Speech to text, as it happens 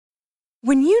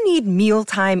When you need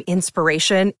mealtime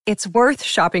inspiration, it's worth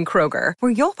shopping Kroger,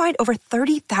 where you'll find over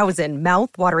 30,000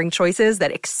 mouth-watering choices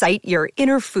that excite your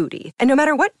inner foodie. And no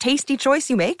matter what tasty choice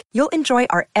you make, you'll enjoy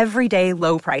our everyday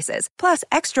low prices, plus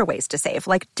extra ways to save,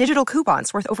 like digital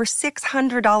coupons worth over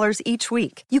 $600 each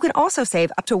week. You can also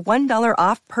save up to $1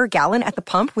 off per gallon at the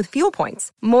pump with fuel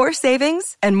points. More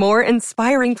savings and more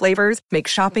inspiring flavors make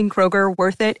shopping Kroger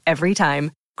worth it every time.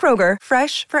 Kroger,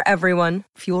 fresh for everyone.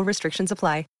 Fuel restrictions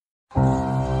apply.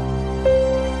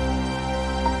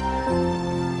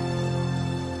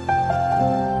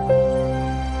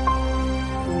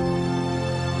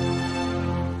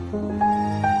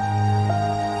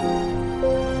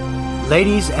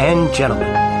 Ladies and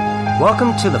gentlemen,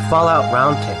 welcome to the Fallout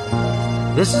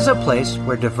Roundtable. This is a place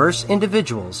where diverse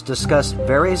individuals discuss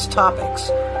various topics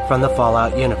from the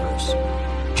Fallout universe.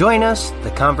 Join us,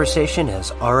 the conversation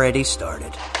has already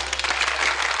started.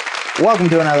 Welcome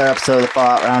to another episode of the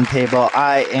Fallout Roundtable.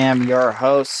 I am your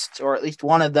host, or at least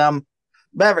one of them,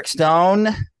 Maverick Stone.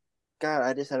 God,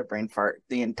 I just had a brain fart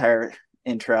the entire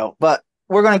intro, but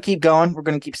we're going to keep going. We're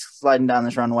going to keep sliding down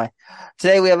this runway.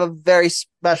 Today we have a very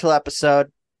special episode.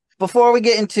 Before we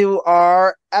get into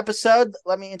our episode,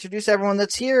 let me introduce everyone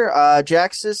that's here.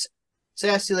 Jax's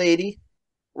Sassy Lady,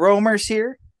 Romer's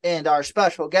here, and our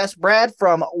special guest, Brad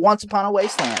from Once Upon a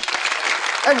Wasteland.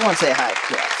 Everyone say hi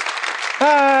to us.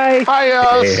 Hi.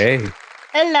 Hi, Hey.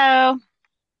 Hello.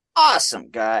 Awesome,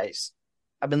 guys.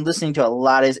 I've been listening to a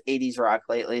lot of 80s rock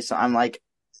lately, so I'm like,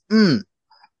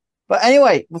 But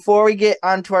anyway, before we get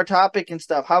onto our topic and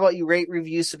stuff, how about you rate,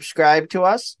 review, subscribe to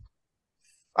us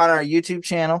on our YouTube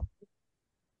channel,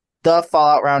 The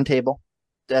Fallout Roundtable.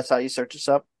 That's how you search us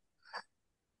up.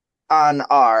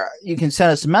 You can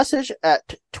send us a message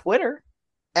at Twitter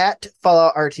at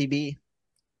FalloutRTB,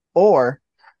 or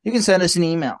you can send us an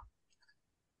email,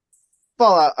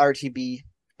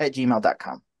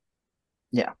 falloutrtb@gmail.com.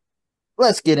 Yeah.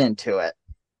 Let's get into it.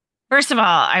 First of all,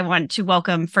 I want to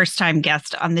welcome first-time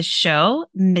guest on the show,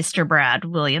 Mr. Brad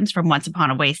Williams from Once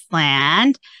Upon a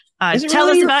Wasteland. Tell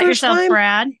us about yourself,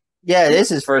 Brad. Yeah, it is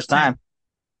his first time.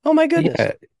 Oh my goodness.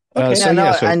 Yeah. Okay. I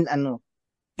know.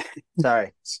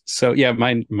 Sorry. So yeah,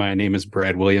 my name is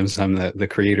Brad Williams. I'm the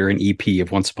creator and EP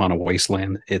of Once Upon a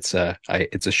Wasteland. It's a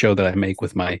show that I make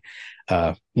with my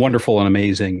wonderful and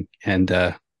amazing and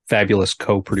fabulous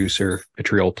co-producer,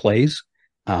 Vitriol Plays.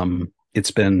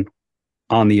 It's been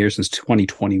on the air since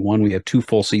 2021. We have 2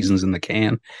 full seasons in the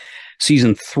can.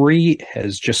 Season 3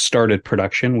 has just started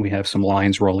production. We have some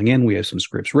lines rolling in. We have some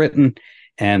scripts written,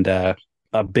 and a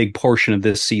big portion of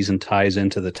this season ties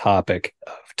into the topic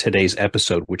of today's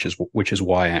episode, which is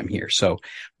why I'm here. So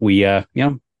we,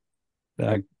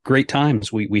 great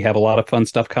times. We have a lot of fun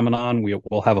stuff coming on.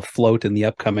 We'll have a float in the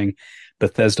upcoming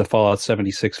Bethesda Fallout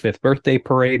 76 5th birthday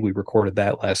parade. We recorded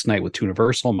that last night with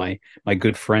Universal, my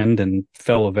good friend and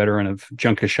fellow veteran of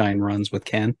Junkashine runs with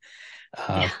Ken.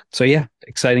 So yeah,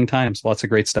 exciting times. Lots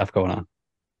of great stuff going on.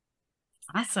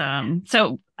 Awesome.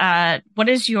 So what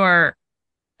is your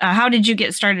how did you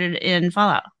get started in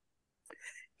Fallout?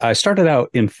 I started out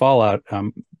in Fallout.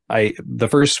 The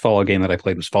first Fallout game that I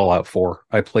played was Fallout 4.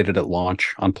 I played it at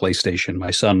launch on PlayStation. My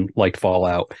son liked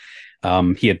Fallout.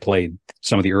 He had played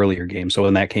some of the earlier games, so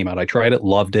when that came out, I tried it,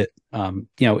 loved it.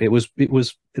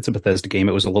 It's a Bethesda game.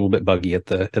 It was a little bit buggy at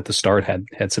the start,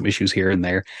 had some issues here and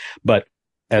there, but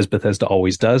as Bethesda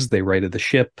always does, they righted the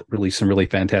ship, released some really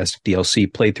fantastic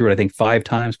DLC. Played through it, I think 5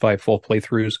 times, 5 full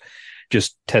playthroughs,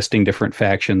 just testing different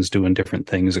factions, doing different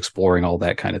things, exploring all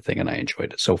that kind of thing, and I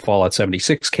enjoyed it. So Fallout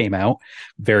 76 came out,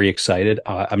 very excited.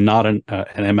 I'm not an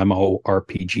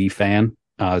MMORPG fan.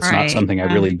 It's not something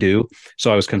I really do.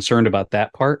 So I was concerned about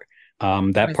that part.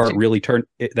 That part really turned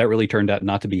out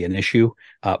not to be an issue.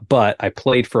 But I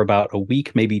played for about a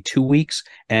week, maybe 2 weeks,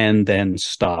 and then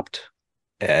stopped.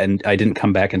 And I didn't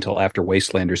come back until after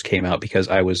Wastelanders came out because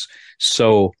I was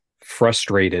so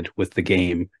frustrated with the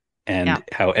game and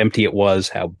how empty it was,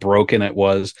 how broken it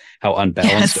was, how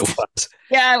unbalanced it was.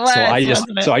 Yeah, it was.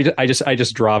 So I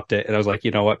just dropped it, and I was like,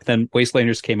 you know what? Then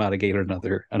Wastelanders came out, I gave it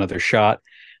another shot.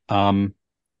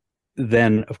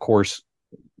 Then, of course,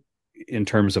 in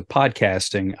terms of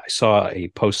podcasting, I saw a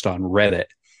post on Reddit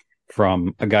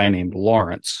from a guy named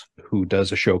Lawrence who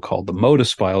does a show called The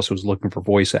Modus Files, who was looking for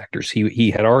voice actors.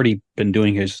 He had already been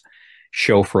doing his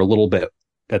show for a little bit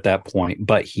at that point,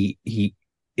 but it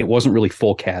wasn't really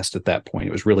full cast at that point.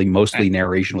 It was really mostly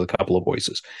narration with a couple of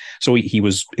voices. So he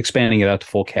was expanding it out to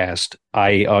full cast.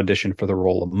 I auditioned for the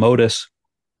role of Modus.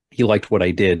 He liked what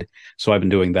I did, so I've been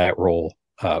doing that role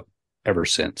ever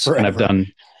since. Forever.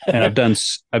 And I've done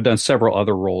several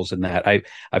other roles in that.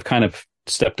 I've kind of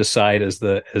stepped aside as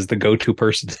the go-to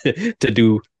person to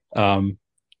do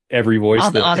Every voice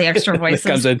all the extra voices that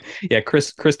comes in. Yeah,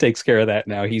 Chris takes care of that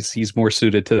now. He's more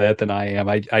suited to that than I am.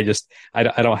 I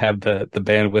don't have the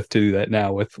bandwidth to do that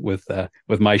now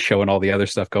with my show and all the other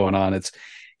stuff going on. It's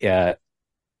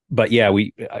but yeah,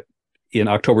 we in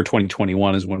October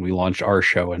 2021 is when we launched our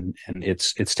show, and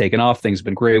it's taken off. Things have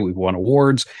been great. We've won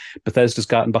awards. Bethesda's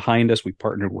gotten behind us. We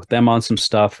partnered with them on some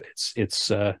stuff. It's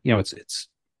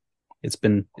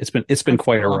been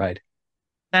quite a ride.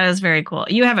 That is very cool.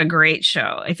 You have a great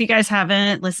show. If you guys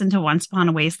haven't listened to Once Upon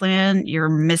a Wasteland, you're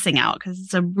missing out because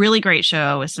it's a really great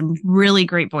show with some really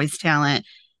great voice talent.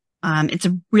 It's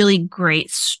a really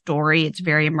great story. It's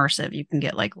very immersive. You can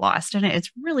get like lost in it. It's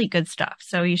really good stuff.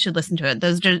 So you should listen to it.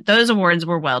 Those awards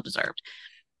were well deserved.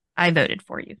 I voted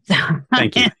for you.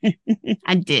 Thank you.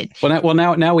 I did. Well,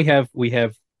 now we have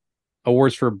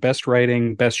awards for best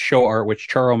writing, best show art, which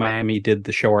Charo Miami did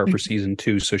the show art for season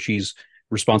 2. So she's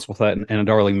responsible for that, and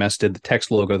Darling Mess did the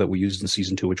text logo that we used in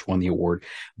season 2, which won the award.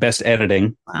 Best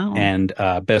editing and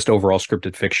best overall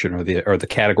scripted fiction are the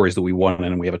categories that we won,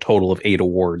 and we have a total of 8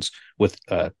 awards with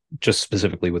just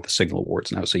specifically with the Signal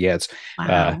Awards now. So yeah, it's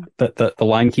the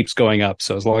line keeps going up.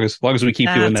 So as long as we keep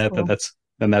doing that, cool.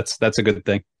 that's a good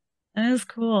thing. That is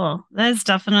cool. That is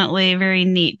definitely very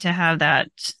neat to have that.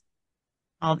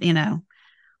 All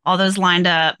those lined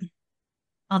up.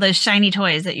 All those shiny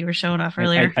toys that you were showing off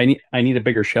earlier. I need a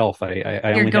bigger shelf.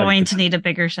 You're going to need a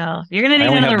bigger shelf. You're going to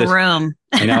need another room.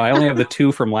 I know. I only have the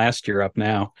 2 from last year up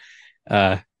now.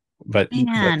 But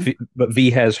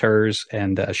V has hers,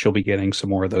 and she'll be getting some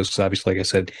more of those. Because obviously, like I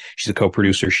said, she's a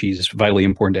co-producer. She's vitally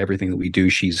important to everything that we do.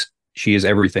 She is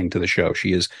everything to the show.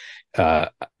 She is.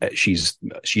 She's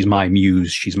my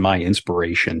muse. She's my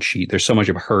inspiration. There's so much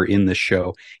of her in this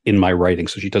show, in my writing.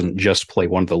 So she doesn't just play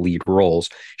one of the lead roles.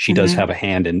 She does have a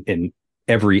hand in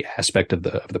every aspect of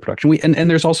the production. And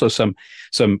there's also some.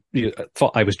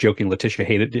 I was joking. Letitia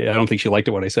hated it. I don't think she liked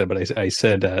it what I said, but I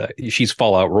said she's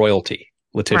Fallout royalty.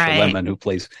 Letitia Lemon, who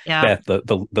plays Beth,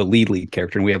 the lead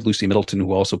character, and we have Lucy Middleton,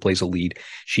 who also plays a lead.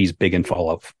 She's big in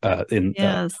Fallout, Fallout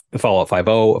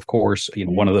 5.0, of course.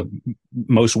 One of the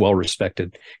most well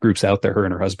respected groups out there. Her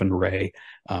and her husband Ray,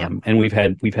 and we've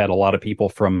had a lot of people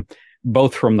from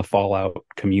the Fallout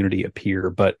community appear.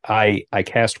 But I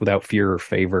cast without fear or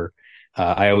favor.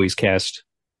 I always cast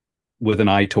with an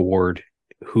eye toward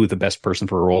who the best person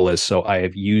for a role is. So I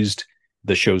have used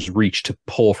the show's reach to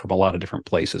pull from a lot of different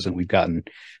places, and we've gotten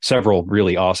several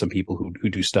really awesome people who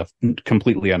do stuff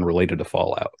completely unrelated to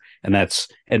Fallout. And that's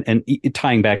and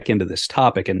tying back into this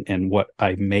topic and what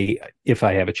I may, if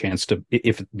I have a chance to,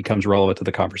 if it becomes relevant to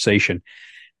the conversation,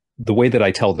 the way that I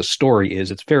tell the story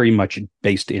is it's very much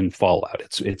based in Fallout.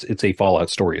 It's a Fallout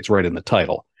story. It's right in the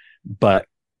title, but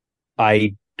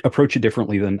I approach it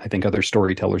differently than I think other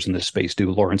storytellers in this space do.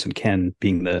 Lawrence and Ken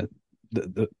being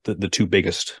the 2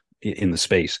 biggest in the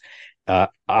space.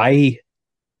 I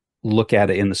look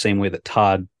at it in the same way that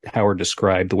Todd Howard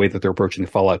described the way that they're approaching the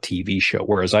Fallout TV show.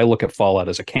 Whereas I look at Fallout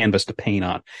as a canvas to paint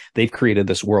on. They've created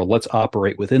this world. Let's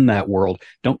operate within that world.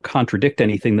 Don't contradict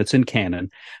anything that's in canon,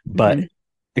 but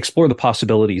explore the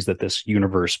possibilities that this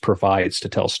universe provides to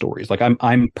tell stories. Like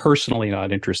I'm personally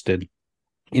not interested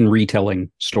in retelling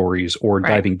stories or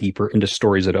diving deeper into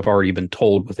stories that have already been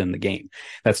told within the game.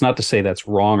 That's not to say that's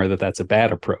wrong or that that's a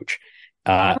bad approach.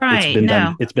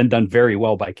 It's been done very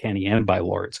well by Kenny and by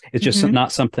Lawrence. It's just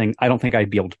not something I don't think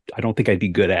I'd be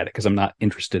good at it because I'm not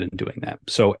interested in doing that.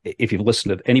 So if you've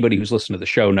listened to anybody who's listened to the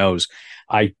show knows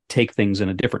I take things in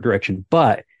a different direction,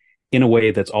 but in a way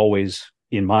that's always,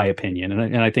 in my opinion,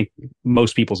 and I think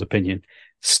most people's opinion,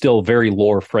 still very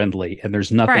lore friendly. And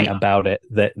there's nothing about it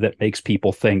that makes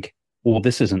people think, well,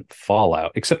 this isn't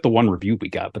Fallout, except the one review we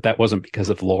got, but that wasn't because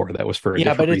of lore. That was for a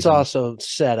different but it's reason. Also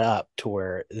set up to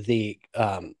where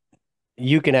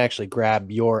you can actually grab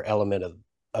your element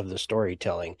of the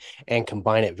storytelling and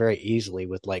combine it very easily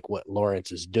with like what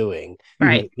Lawrence is doing,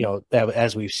 right?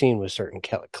 As we've seen with certain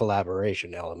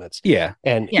collaboration elements,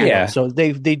 so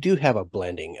they do have a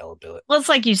blending element. Well, it's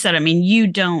like you said. I mean, you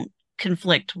don't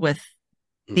conflict with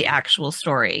the actual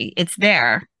story; it's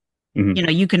there.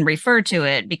 You can refer to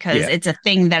it because it's a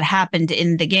thing that happened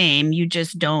in the game. You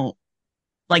just don't,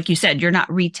 like you said, you're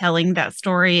not retelling that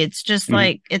story. It's just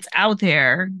like it's out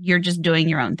there. You're just doing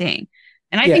your own thing,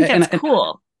 and I think that's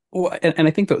cool. Well, and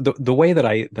I think the way that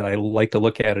I like to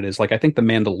look at it is like I think The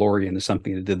Mandalorian is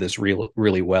something that did this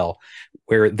really well,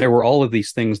 where there were all of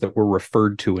these things that were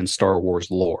referred to in Star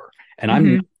Wars lore,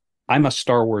 and I'm a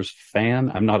Star Wars fan.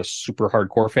 I'm not a super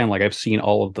hardcore fan. Like I've seen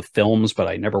all of the films, but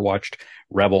I never watched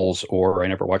Rebels or I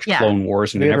never watched Clone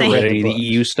Wars, and I never read any of the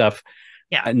EU stuff.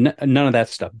 Yeah. None of that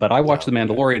stuff. But I watched The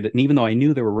Mandalorian, and even though I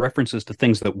knew there were references to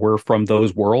things that were from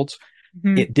those worlds,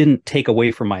 it didn't take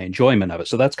away from my enjoyment of it.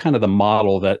 So that's kind of the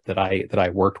model that I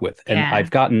worked with. And I've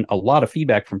gotten a lot of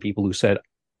feedback from people who said,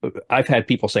 I've had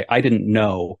people say, I didn't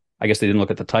know, I guess they didn't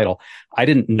look at the title, I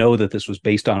didn't know that this was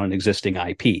based on an existing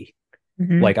IP.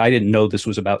 Like, I didn't know this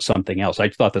was about something else. I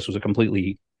thought this was a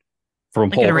completely from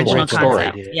like an original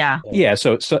concept. Story. Yeah.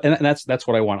 So and that's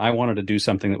what I want. I wanted to do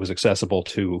something that was accessible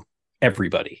to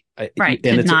everybody, right?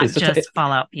 And it's not just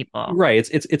Fallout people, right?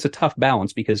 It's a tough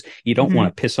balance because you don't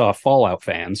want to piss off Fallout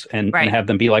fans and have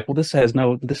them be like, well, this is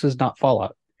not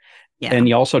Fallout, and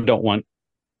you also don't want.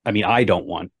 I mean, I don't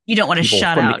want. You don't want to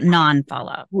shut out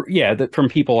non-Fallout. Yeah, from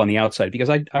people on the outside, because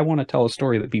I want to tell a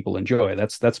story that people enjoy.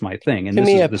 That's my thing. And to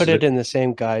me, I put it in the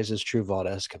same guise as True Vault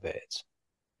Escapades.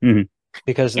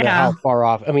 Because of how far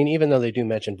off. I mean, even though they do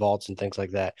mention vaults and things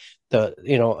like that,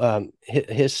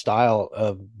 his style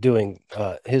of doing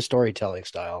his storytelling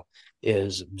style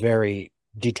is very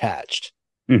detached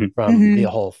from the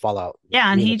whole Fallout.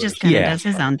 Yeah, and universe. He just kind of does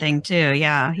his own thing too.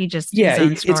 Yeah, he just his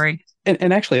own story.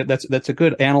 And actually, that's a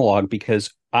good analog,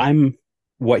 because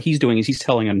what he's doing is he's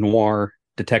telling a noir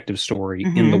detective story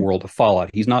in the world of Fallout.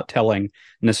 He's not telling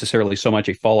necessarily so much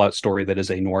a Fallout story that is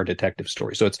a noir detective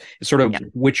story. So it's sort of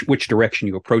which direction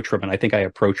you approach from. And I think I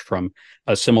approach from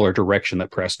a similar direction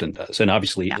that Preston does. And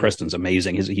obviously Preston's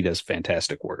amazing. He does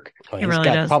fantastic work. Well, he's really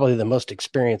got probably the most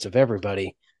experience of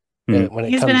everybody when it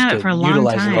he's comes been at to it for a utilizing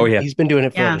long time. it. Oh, yeah. He's been doing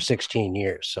it for over 16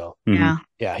 years. So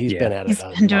he's been at it. He's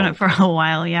been doing it for a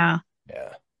while. Yeah.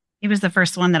 Yeah. He was the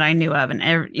first one that I knew of. And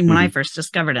when I first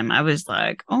discovered him, I was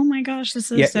like, oh my gosh,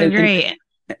 this is so great.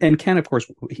 And Ken, of course,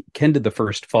 Ken did the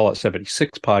first Fallout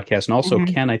 76 podcast. And also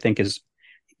Ken, I think I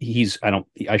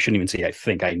shouldn't even say I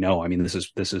think, I know. I mean, this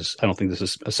is I don't think this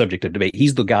is a subject of debate.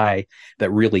 He's the guy that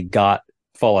really got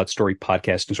Fallout Story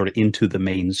podcast and sort of into the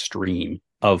mainstream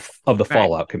of the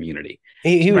Fallout community.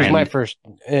 He was my first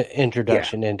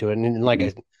introduction into it. And like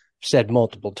I said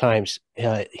multiple times,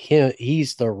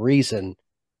 he's the reason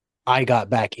I got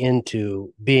back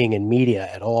into being in media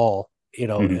at all,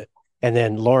 and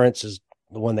then Lawrence is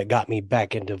the one that got me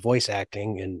back into voice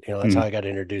acting, and that's how I got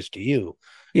introduced to you.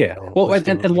 Yeah, well,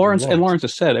 and Lawrence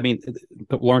has said, I mean,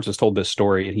 Lawrence has told this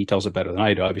story, and he tells it better than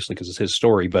I do, obviously, because it's his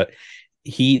story. But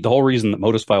the whole reason that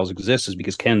Modus Files exists is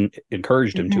because Ken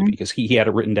encouraged him to, because he had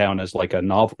it written down as like a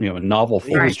novel, a novel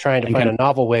form. He was trying to find a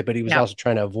novel way, but he was also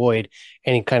trying to avoid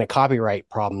any kind of copyright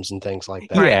problems and things like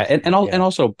that. Yeah, and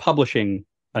also publishing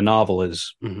a novel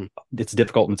is it's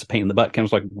difficult and it's a pain in the butt. Ken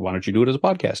was like, why don't you do it as a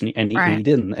podcast? And he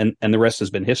didn't. And the rest has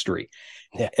been history.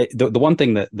 Yeah. The one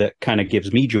thing that kind of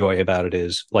gives me joy about it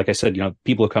is, like I said,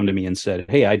 people have come to me and said,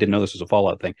 hey, I didn't know this was a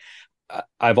Fallout thing.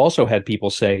 I've also had people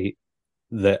say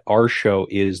that our show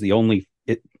is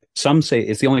some say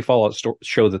it's the only Fallout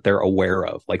show that they're aware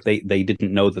of. Like they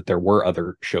didn't know that there were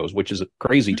other shows, which is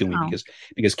crazy to me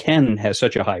because Ken has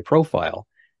such a high profile.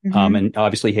 And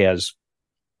obviously he has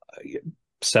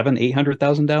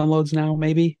 700,000-800,000 downloads now,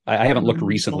 maybe. I haven't looked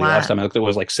recently. Last time I looked, it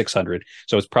was like 600.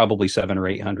 So it's probably 700 or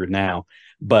 800 now.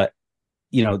 But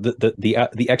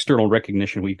the external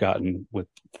recognition we've gotten with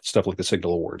stuff like the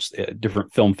Signal Awards,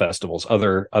 different film festivals,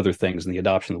 other things, and the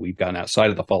adoption that we've gotten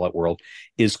outside of the Fallout world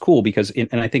is cool because,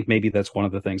 and I think maybe that's one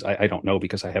of the things I don't know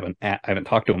because I haven't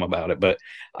talked to him about it, but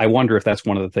I wonder if that's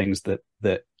one of the things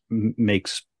that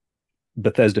makes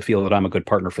Bethesda feel that I'm a good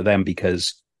partner for them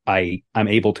because I'm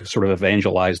able to sort of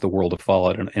evangelize the world of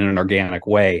Fallout in an organic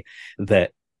way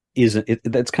that isn't.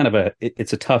 That's kind of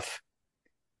it's a tough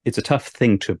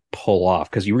thing to pull off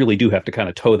because you really do have to kind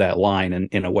of toe that line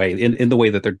in a way, in the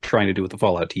way that they're trying to do with the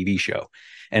Fallout TV show.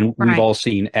 And we've all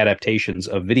seen adaptations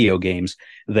of video games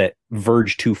that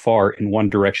verge too far in one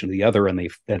direction or the other, and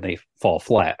they fall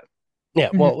flat. Yeah,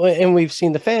 well, and we've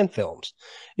seen the fan films.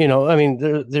 I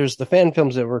mean, there's the fan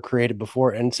films that were created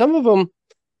before, and some of them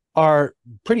are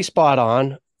pretty spot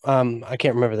on. I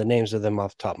can't remember the names of them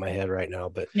off the top of my head right now,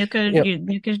 but Nuka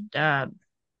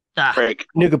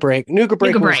Break was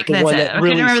the one that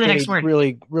really stayed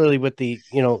really with the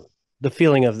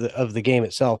feeling of the game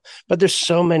itself. But there's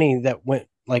so many that went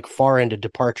like far into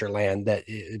departure land that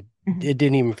it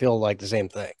didn't even feel like the same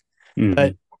thing.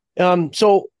 But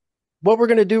so what we're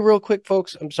going to do real quick,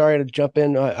 folks, I'm sorry to jump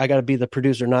in. I got to be the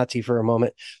producer Nazi for a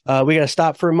moment. We got to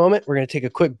stop for a moment. We're going to take a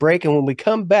quick break. And when we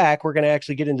come back, we're going to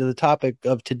actually get into the topic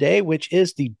of today, which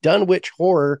is the Dunwich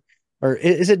horror. Or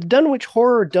is it Dunwich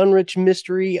horror or Dunwich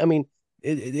mystery? I mean,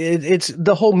 it's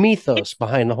the whole mythos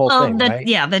behind the whole thing, right?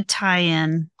 Yeah, the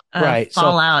tie-in of right.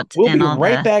 Fallout. So we'll be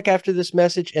right back after this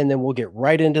message, and then we'll get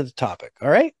right into the topic. All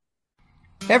right?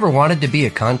 Ever wanted to be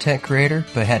a content creator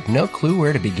but had no clue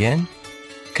where to begin?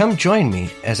 Come join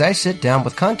me as I sit down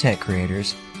with content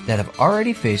creators that have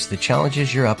already faced the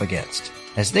challenges you're up against,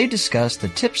 as they discuss the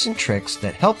tips and tricks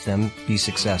that help them be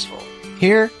successful.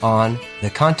 Here on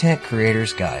The Content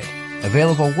Creator's Guide,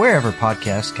 available wherever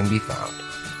podcasts can be found.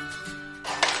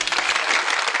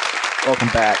 Welcome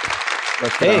back.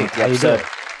 Hey, how you doing?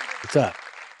 What's up?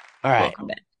 All right.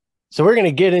 So we're going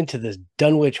to get into this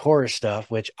Dunwich horror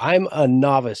stuff, which I'm a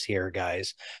novice here,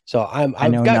 guys. So I've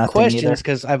got questions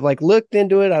because I've looked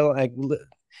into it.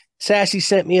 Sassy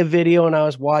sent me a video and I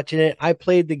was watching it. I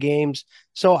played the games.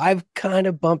 So I've kind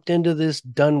of bumped into this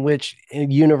Dunwich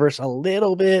universe a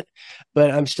little bit, but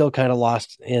I'm still kind of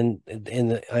lost in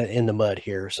the mud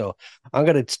here. So I'm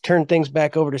going to turn things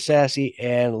back over to Sassy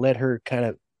and let her kind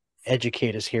of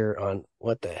educate us here on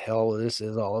what the hell this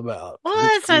is all about. Well,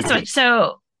 that's not so much.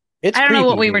 So it's I don't know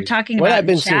what we were talking about. What I've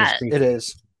been seeing, it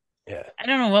is. Yeah. I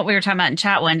don't know what we were talking about in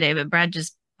chat one day, but Brad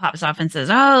just pops off and says,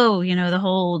 "Oh, the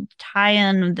whole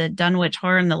tie-in, the Dunwich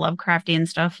horror and the Lovecraftian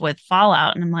stuff with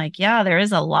Fallout." And I'm like, "Yeah, there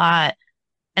is a lot."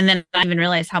 And then I didn't even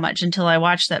realize how much until I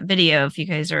watched that video. If you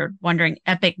guys are wondering,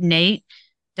 Epic Nate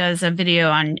does a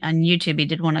video on YouTube. He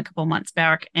did one a couple months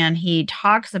back, and he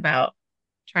talks about,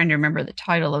 trying to remember the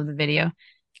title of the video.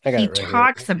 He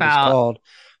talks about it's called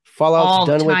Fallout's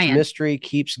Dunwich Mystery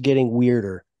Keeps Getting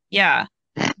Weirder. Yeah,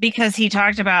 because he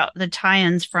talked about the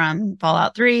tie-ins from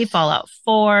Fallout 3, Fallout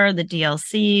 4, the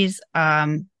DLCs,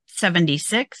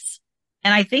 76.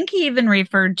 And I think he even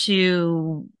referred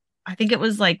to, I think it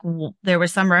was there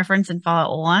was some reference in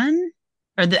Fallout 1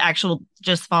 or the actual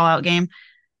just Fallout game,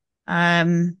 I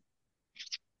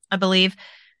believe.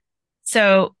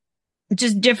 So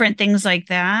just different things like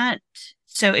that.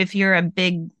 So if you're a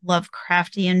big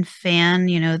Lovecraftian fan,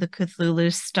 the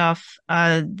Cthulhu stuff,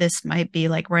 this might be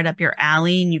right up your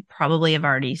alley, and you probably have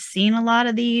already seen a lot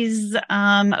of these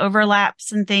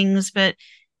overlaps and things. But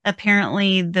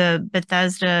apparently the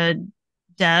Bethesda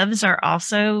devs are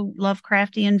also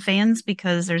Lovecraftian fans,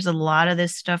 because there's a lot of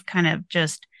this stuff kind of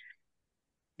just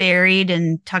buried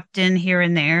and tucked in here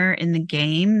and there in the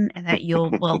game that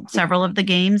several of the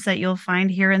games that you'll find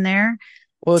here and there.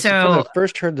 Well, when I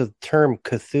first heard the term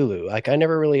Cthulhu, I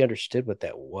never really understood what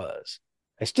that was.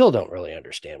 I still don't really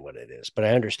understand what it is, but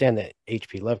I understand that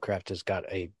H.P. Lovecraft has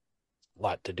got a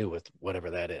lot to do with whatever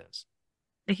that is.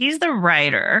 He's the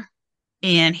writer,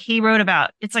 and he wrote about,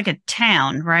 it's like a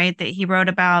town, right? That he wrote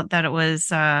about that it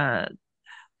was, I'm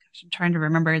trying to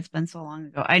remember. It's been so long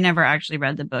ago. I never actually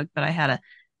read the book, but I had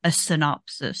a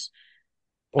synopsis.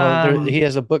 Well, he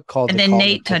has a book called, and then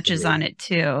Nate touches on it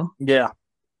too. Yeah.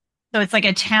 So it's like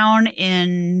a town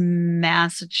in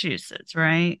Massachusetts,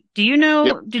 right? Do you know?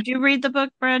 Yep. Did you read the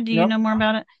book, Brad? Do you know more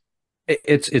about it?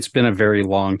 It's been a very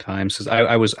long time since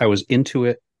I was into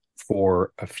it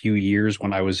for a few years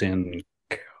when I was in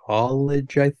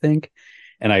college, I think,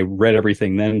 and I read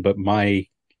everything then. But my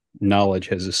knowledge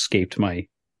has escaped my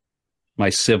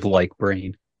sieve-like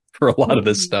brain for a lot of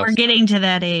this stuff. We're getting to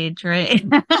that age, right?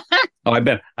 Oh, I've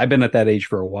been at that age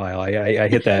for a while. I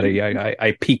hit that.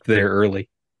 I peaked there early.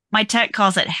 My tech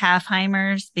calls it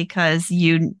Halfheimers, because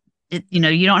you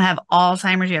don't have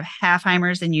Alzheimer's, you have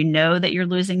Halfheimers, and you know that you're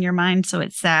losing your mind, so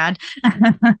it's sad.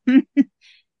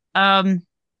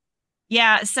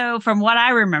 Yeah. So from what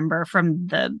I remember from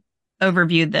the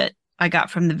overview that I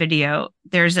got from the video,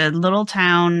 there's a little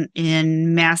town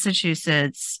in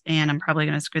Massachusetts, and I'm probably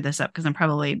going to screw this up because I'm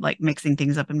probably mixing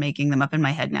things up and making them up in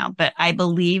my head now. But I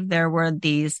believe there were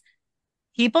these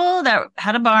people that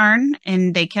had a barn,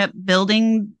 and they kept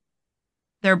building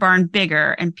their barn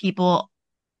bigger, and people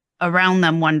around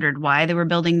them wondered why they were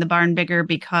building the barn bigger,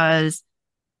 because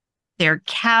their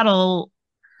cattle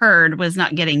herd was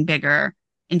not getting bigger.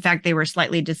 In fact, they were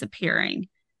slightly disappearing.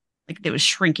 It was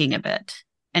shrinking a bit.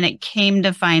 And it came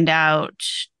to find out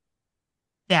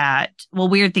that,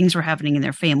 weird things were happening in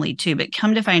their family too, but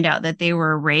come to find out that they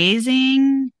were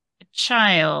raising a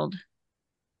child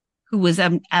who was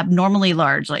abnormally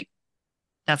large.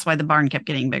 That's why the barn kept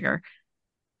getting bigger.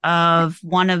 Of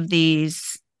one of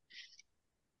these,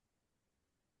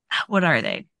 what are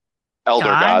they? Elder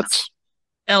gods.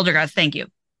 Elder gods. Thank you.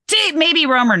 See, maybe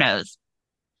Romer knows.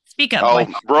 Speak up. Oh,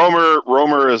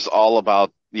 Romer is all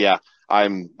about. Yeah,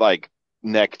 I'm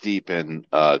neck deep in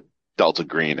Delta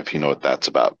Green, if you know what that's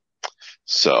about.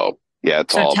 So yeah,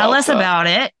 it's all. Tell us about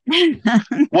it.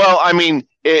 Well, I mean,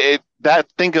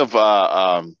 think of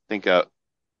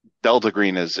Delta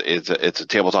Green it's a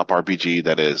tabletop RPG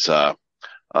that is.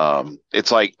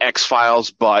 It's like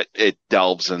X-Files, but it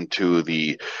delves into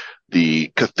the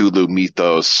Cthulhu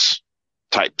mythos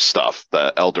type stuff,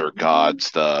 the elder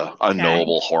gods, the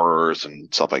unknowable horrors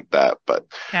and stuff like that. But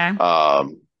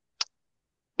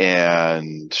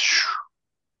and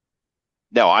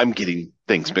Now I'm getting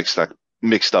things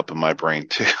mixed up in my brain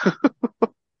too.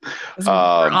 We're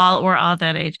all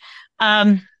that age.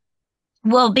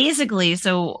 Well, basically,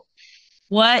 so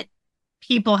what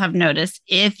people have noticed,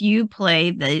 if you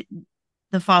play the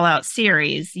Fallout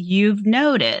series, you've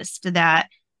noticed that,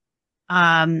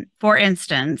 for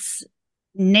instance,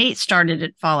 Nate started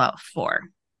at Fallout 4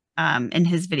 in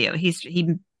his video.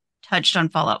 He touched on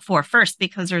Fallout 4 first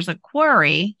because there's a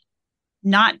quarry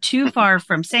not too far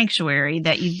from Sanctuary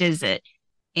that you visit,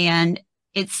 and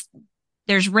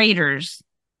there's raiders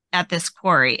at this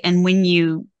quarry. And when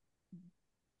you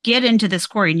get into this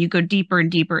quarry and you go deeper and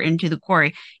deeper into the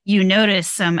quarry, you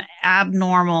notice some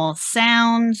abnormal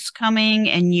sounds coming,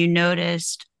 and you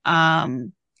noticed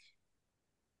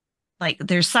like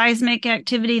there's seismic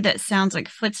activity that sounds like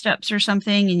footsteps or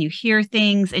something, and you hear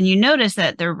things, and you notice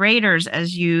that the raiders,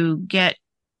 as you get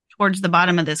towards the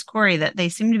bottom of this quarry, that they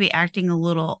seem to be acting a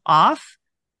little off.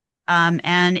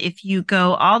 And if you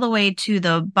go all the way to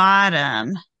the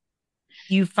bottom,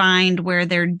 you find where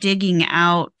they're digging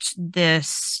out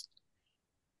this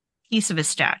piece of a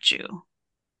statue,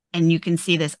 and you can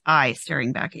see this eye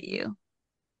staring back at you.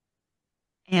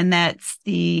 And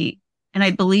and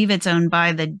I believe it's owned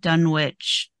by the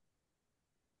Dunwich,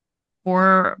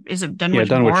 or is it Dunwich?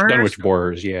 Yeah, Dunwich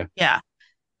Borers, yeah. Yeah,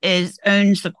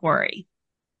 owns the quarry.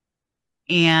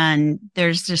 And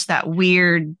there's just that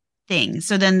weird thing.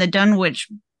 So then the Dunwich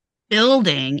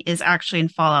building is actually in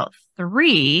Fallout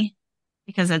 3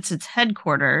 because that's its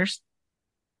headquarters.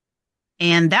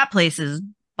 And that place is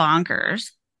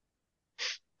bonkers.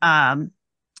 But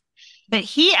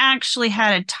he actually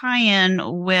had a tie-in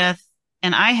with,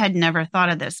 and I had never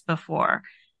thought of this before,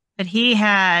 but he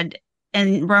had,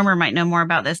 and Romer might know more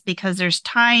about this, because there's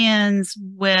tie-ins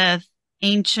with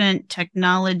ancient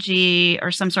technology or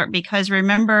some sort. Because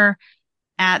remember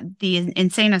at the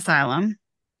insane asylum,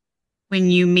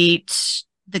 when you meet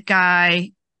the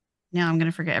guy, now I'm going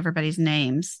to forget everybody's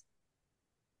names,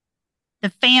 the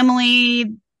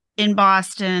family in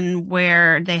Boston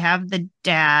where they have the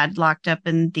dad locked up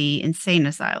in the insane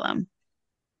asylum,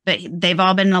 but they've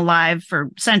all been alive for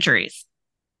centuries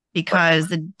because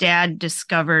the dad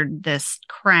discovered this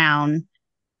crown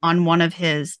on one of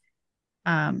his,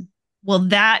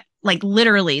 that, like,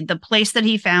 literally the place that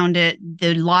he found it,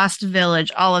 the lost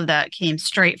village, all of that came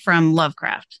straight from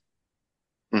Lovecraft.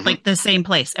 Mm-hmm. Like the same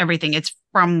place, everything. It's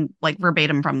from, like,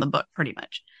 verbatim from the book, pretty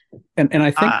much. And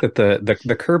I think that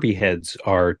the Kirby heads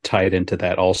are tied into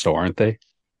that also, aren't they?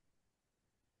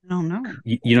 I don't know.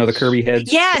 You know the Kirby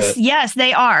heads? Yes,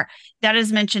 they are. That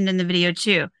is mentioned in the video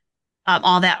too.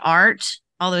 All that art,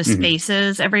 all those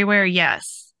spaces everywhere.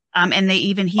 Yes. And he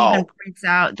even points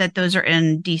out that those are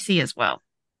in DC as well.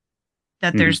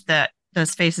 That there's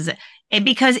those spaces. And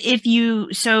because if you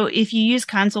use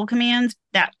console commands,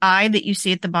 that eye that you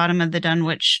see at the bottom of the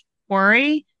Dunwich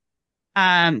quarry,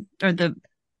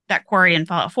 that quarry in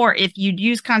Fallout 4, if you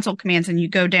use console commands and you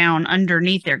go down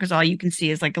underneath there, because all you can see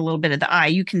is like a little bit of the eye,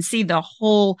 you can see the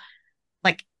whole,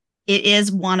 like, it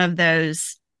is one of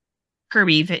those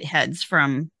Kirby heads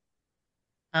from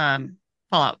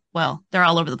Fallout. Well, they're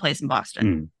all over the place in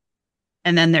Boston.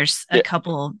 And then there's a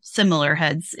couple similar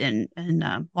heads in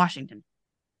Washington.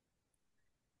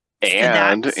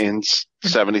 And in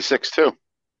 76 too.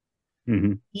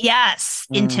 Mm-hmm. Yes,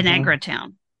 in Tanagra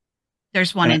Town.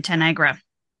 There's one in Tanagra.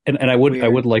 And I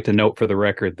would like to note for the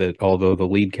record that although the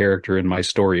lead character in my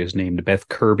story is named Beth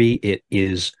Kirby, it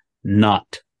is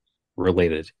not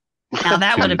related. Now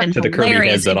that would have been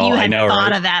hilarious if you had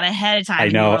thought of that ahead of time. I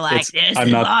know. You were like, this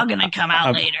is all going to come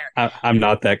out later. I'm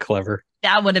not that clever.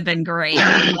 That would have been great.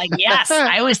 Like, yes,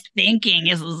 I was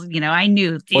thinking, I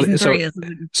knew season 3 is.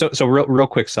 So real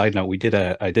quick side note,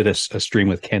 I did a stream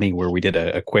with Kenny where we did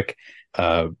a quick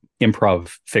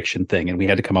improv fiction thing, and we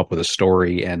had to come up with a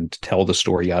story and tell the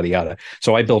story, yada yada.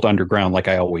 So I built Underground like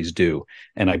I always do,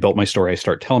 and I built my story. I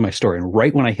start telling my story, and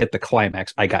right when I hit the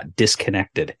climax, I got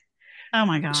disconnected. Oh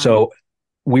my god! So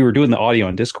we were doing the audio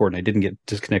on Discord, and I didn't get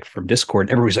disconnected from Discord.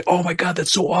 And everybody's like, "Oh my god,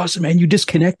 that's so awesome, man! You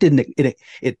disconnected, and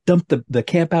it dumped the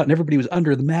camp out, and everybody was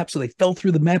under the map, so they fell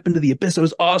through the map into the abyss. It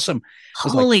was awesome."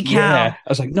 Holy cow! Yeah. I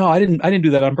was like, "No, I didn't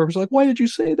do that on purpose." Like, why did you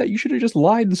say that? You should have just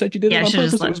lied and said you did it on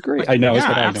purpose. It was great. I know. Yeah,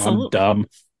 I know. I'm dumb.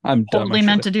 I'm dumb. Totally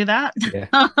meant to do that. Yeah.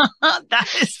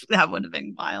 that would have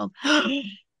been wild. You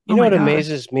know what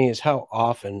amazes me is how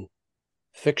often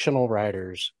fictional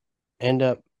writers end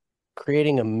up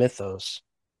creating a mythos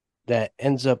that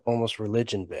ends up almost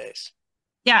religion based.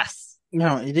 Yes.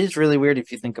 No, it is really weird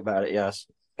if you think about it. Yes.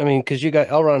 I mean, because you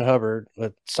got L. Ron Hubbard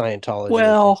with Scientology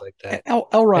Well, and things like that.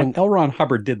 L. Ron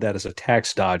Hubbard did that as a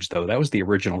tax dodge, though. That was the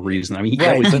original reason. I mean,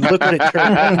 right, but look what it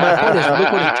turned. My point is,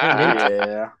 look what it turned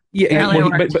into. Yeah,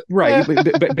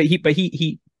 well,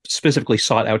 he specifically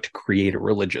sought out to create a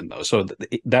religion, though. So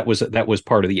that was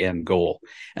part of the end goal.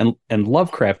 And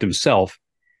Lovecraft himself,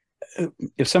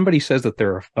 if somebody says that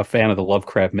they're a fan of the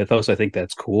Lovecraft mythos, I think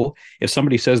that's cool. If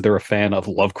somebody says they're a fan of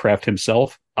Lovecraft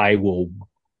himself, I will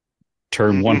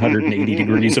turn 180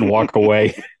 degrees and walk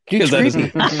away, because that's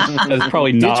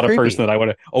probably not a person that I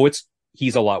want to.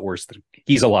 He's a lot worse than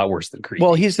creepy.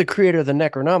 Well, he's the creator of the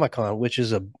Necronomicon, which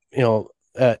is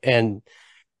and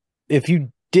if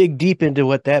you dig deep into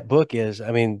what that book is,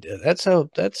 I mean, that's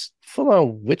full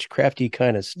on witchcrafty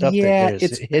kind of stuff that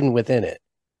is hidden within it.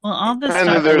 Well, all this and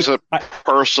stuff, there's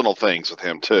personal things with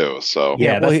him too. So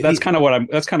that's kind of what I'm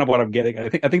getting.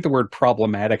 I think the word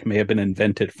problematic may have been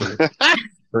invented for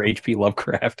H.P.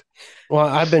 Lovecraft. Well,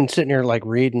 I've been sitting here like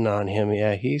reading on him.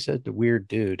 Yeah, he's a weird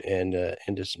dude and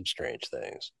into some strange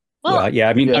things. Well, yeah,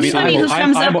 I mean,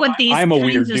 I'm a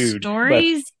weird dude.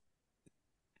 Stories.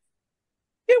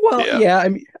 I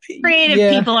mean,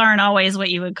 creative people aren't always what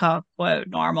you would call quote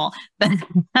normal.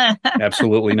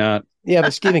 Absolutely not. Yeah,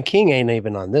 but Stephen King ain't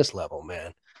even on this level,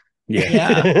 man.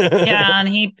 Yeah, and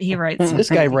he writes. This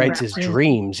guy writes his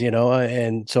dreams,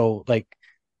 and so like,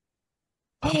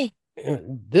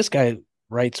 this guy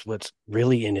writes what's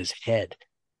really in his head.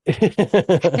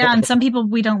 Yeah, and some people,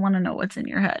 we don't want to know what's in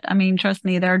your head. I mean, trust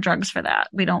me, there are drugs for that.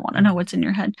 We don't want to know what's in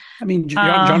your head. I mean,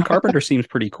 John Carpenter seems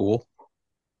pretty cool.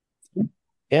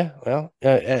 Yeah, well,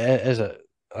 as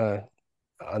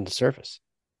on the surface.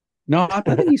 No, I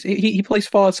think he plays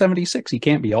Fallout 76. He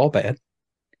can't be all bad.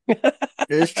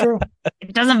 It's true.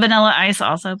 Doesn't Vanilla Ice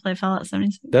also play Fallout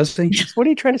 76? Does he? What are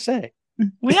you trying to say?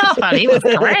 We all thought he was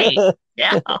great.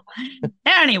 Yeah.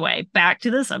 Anyway, back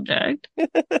to the subject.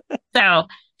 So,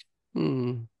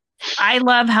 I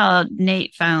love how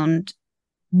Nate found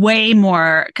way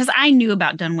more, because I knew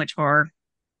about Dunwich Horror.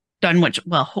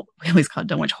 Well, we always call it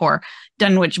Dunwich Horror.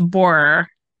 Dunwich Borer.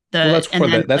 That's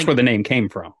where the name came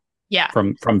from. Yeah.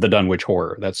 From the Dunwich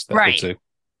Horror. That's right.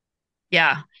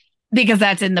 Yeah. Because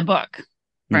that's in the book.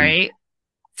 Right.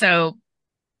 So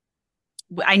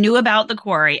I knew about the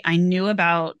quarry. I knew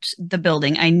about the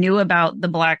building. I knew about the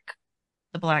black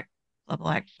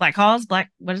halls.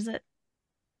 What is it?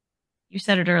 You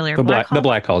said it earlier. The black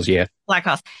halls. Yeah. Black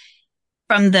halls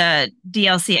from the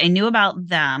DLC. I knew about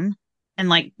them.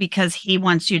 And because he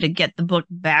wants you to get the book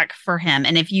back for him.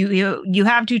 And if you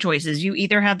have two choices, you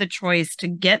either have the choice to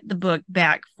get the book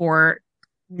back for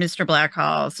Mr.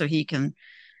 Blackhall so he can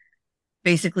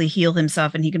basically heal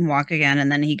himself and he can walk again,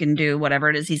 and then he can do whatever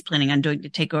it is he's planning on doing to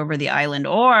take over the island,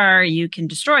 or you can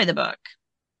destroy the book,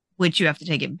 which you have to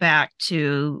take it back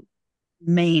to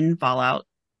main Fallout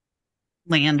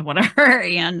land, whatever,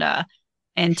 and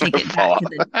take it back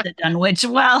to the Dunwich.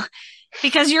 Well,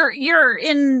 because you're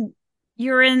in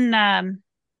the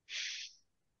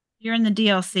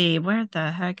DLC. Where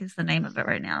the heck is the name of it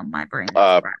right now? My brain.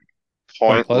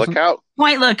 Point Lookout.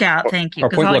 Point Lookout. Thank you.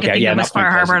 Because all I could think of was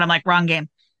Far Harbor, and I'm like, wrong game.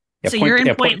 Yeah, so you're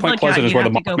in Point Lookout. Pleasant is where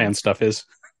the Mothman stuff is.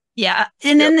 Yeah,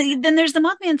 and then there's the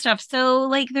Mothman stuff. So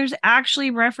there's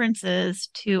actually references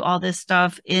to all this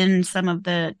stuff in some of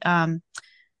the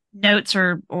notes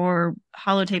or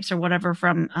holotapes or whatever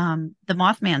from the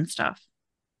Mothman stuff.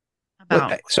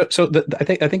 I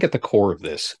think at the core of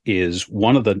this is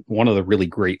one of the really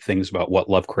great things about what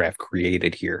Lovecraft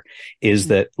created here is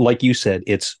that, like you said,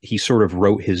 he sort of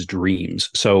wrote his dreams.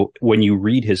 So when you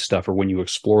read his stuff or when you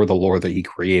explore the lore that he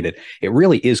created, it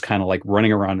really is kind of like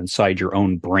running around inside your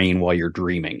own brain while you're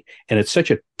dreaming. And it's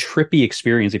such a trippy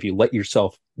experience if you let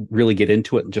yourself really get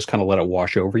into it and just kind of let it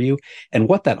wash over you. And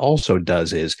what that also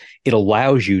does is it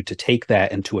allows you to take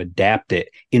that and to adapt it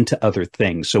into other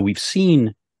things. So we've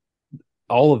seen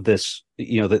all of this,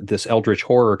 this eldritch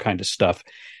horror kind of stuff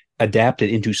adapted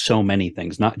into so many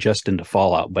things, not just into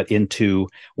Fallout, but into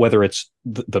whether it's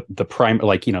the prime,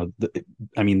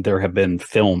 there have been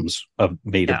films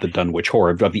made of the Dunwich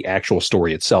Horror, of the actual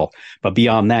story itself. But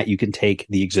beyond that, you can take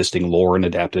the existing lore and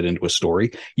adapt it into a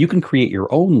story. You can create your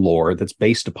own lore that's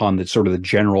based upon the sort of the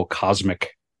general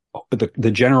cosmic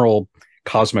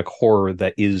horror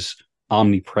that is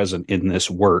omnipresent in this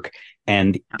work,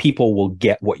 and people will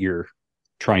get what you're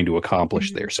trying to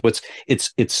accomplish there. So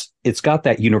it's got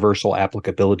that universal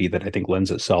applicability that I think lends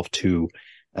itself to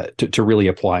really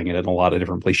applying it in a lot of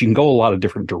different places. You can go a lot of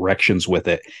different directions with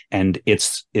it, and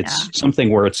it's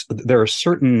something where there are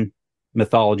certain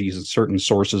mythologies and certain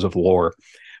sources of lore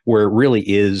where it really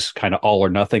is kind of all or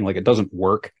nothing. Like, it doesn't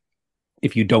work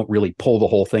if you don't really pull the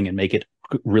whole thing and make it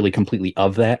really completely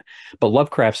of that. But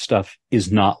Lovecraft stuff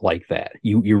is not like that.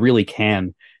 You really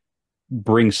can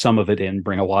bring some of it in,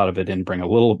 bring a lot of it in, bring a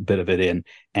little bit of it in,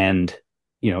 and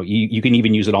you can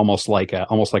even use it almost like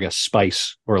a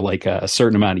spice, or like a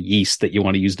certain amount of yeast that you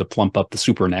want to use to plump up the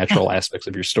supernatural aspects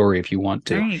of your story if you want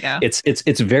to. There you go.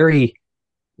 It's very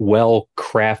well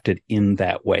crafted in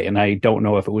that way, and I don't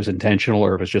know if it was intentional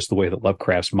or if it's just the way that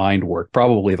Lovecraft's mind worked.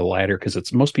 Probably the latter,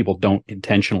 because most people don't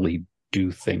intentionally do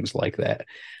things like that.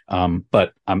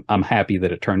 But I'm happy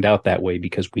that it turned out that way,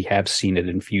 because we have seen it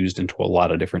infused into a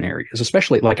lot of different areas,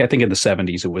 especially like I think in the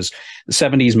 70s. It was the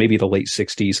 70s, maybe the late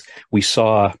 60s. We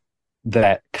saw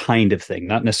that kind of thing,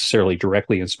 not necessarily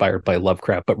directly inspired by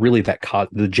Lovecraft, but really that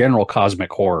the general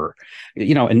cosmic horror,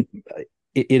 and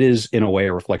it is in a way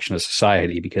a reflection of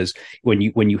society, because when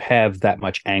you have that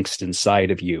much angst inside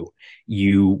of you,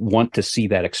 you want to see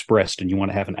that expressed, and you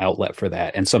want to have an outlet for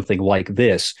that. And something like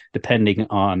this, depending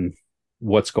on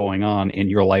what's going on in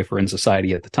your life or in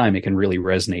society at the time, it can really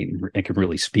resonate and it can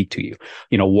really speak to you.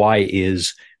 Why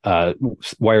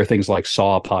are things like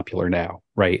Saw popular now,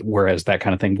 right? Whereas that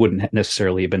kind of thing wouldn't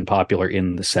necessarily have been popular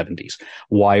in the 70s.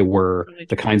 Why were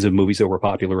the kinds of movies that were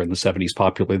popular in the 70s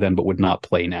popular then but would not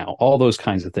play now? All those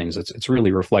kinds of things. It's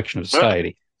really a reflection of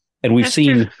society. And we've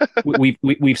seen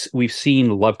we've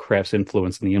seen Lovecraft's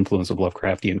influence and the influence of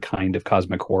Lovecraftian kind of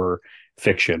cosmic horror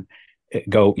fiction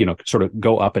go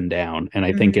up and down. And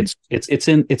I think it's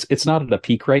not at a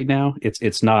peak right now.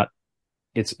 It's not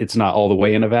all the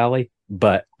way in a valley,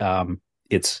 but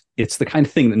it's the kind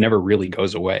of thing that never really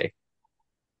goes away.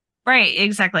 Right,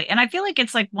 exactly. And I feel like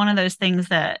it's like one of those things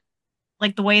that,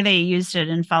 like the way they used it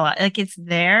in Fallout, like it's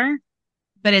there,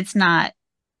 but it's not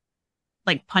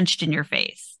like punched in your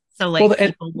face. So like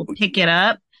people will pick it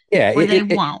up, or they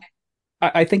won't.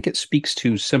 I think it speaks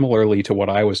to similarly to what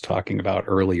I was talking about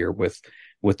earlier with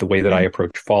the way that I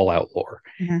approach Fallout lore.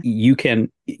 Mm-hmm.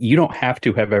 You don't have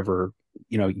to have ever,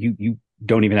 you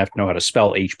don't even have to know how to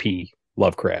spell HP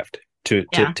Lovecraft to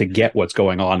get what's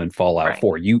going on in Fallout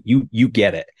 4. You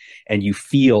get it, and you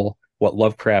feel what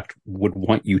Lovecraft would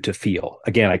want you to feel.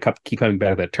 Again, I keep coming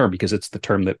back to that term because it's the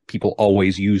term that people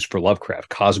always use for Lovecraft,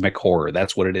 cosmic horror.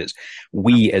 That's what it is.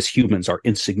 We as humans are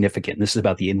insignificant. This is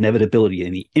about the inevitability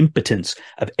and the impotence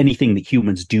of anything that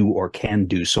humans do or can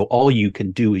do. So all you can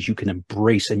do is you can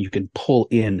embrace and you can pull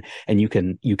in and you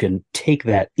can take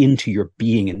that into your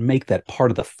being and make that part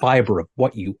of the fiber of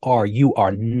what you are. You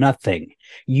are nothing.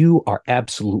 You are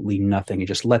absolutely nothing, and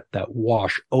just let that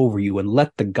wash over you, and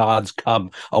let the gods come,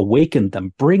 awaken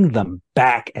them, bring them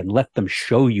back, and let them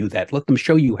show you that. Let them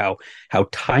show you how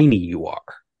tiny you are,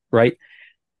 right?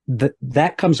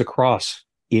 That comes across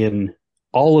in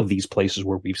all of these places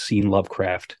where we've seen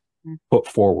Lovecraft put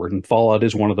forward, and Fallout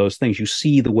is one of those things. You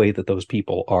see the way that those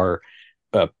people are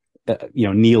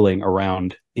kneeling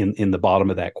around in the bottom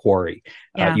of that quarry.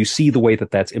 You see the way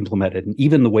that that's implemented, and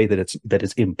even the way that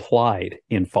it's implied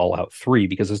in Fallout 3,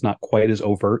 because it's not quite as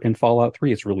overt in Fallout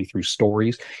 3. It's really through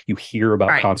stories. You hear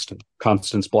about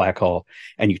Constance Blackhall,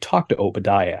 and you talk to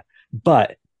Obadiah,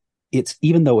 but it's,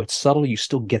 even though it's subtle, you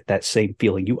still get that same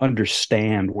feeling. You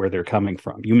understand where they're coming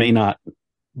from. You may not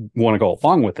want to go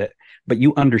along with it, but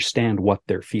you understand what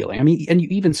they're feeling. I mean, and you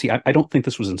even see, I don't think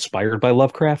this was inspired by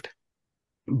Lovecraft,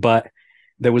 but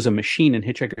there was a machine in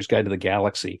Hitchhiker's Guide to the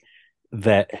Galaxy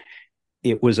that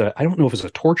it was I don't know if it was a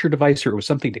torture device or it was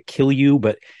something to kill you,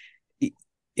 but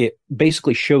it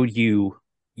basically showed you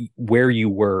where you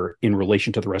were in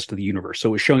relation to the rest of the universe. So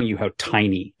it was showing you how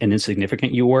tiny and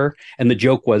insignificant you were. And the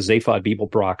joke was Zaphod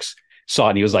Beeblebrox saw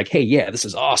it and he was like, "Hey, yeah, this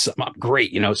is awesome. I'm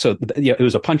great." So it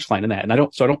was a punchline in that. And I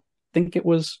don't think it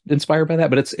was inspired by that,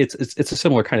 but it's a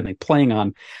similar kind of thing, playing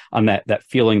on that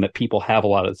feeling that people have a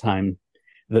lot of the time,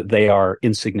 that they are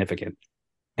insignificant.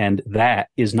 And that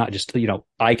is not just,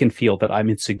 I can feel that I'm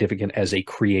insignificant as a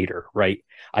creator, right?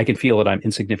 I can feel that I'm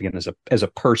insignificant as a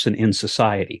person in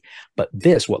society. But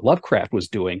what Lovecraft was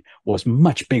doing was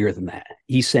much bigger than that.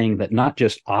 He's saying that not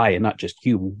just I and not just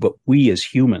you, but we as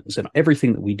humans, and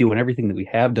everything that we do and everything that we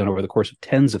have done over the course of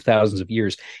tens of thousands of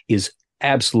years is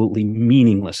absolutely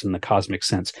meaningless in the cosmic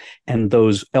sense. And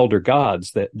those elder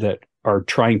gods that are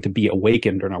trying to be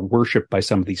awakened and are worshipped by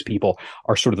some of these people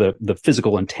are sort of the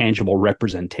physical and tangible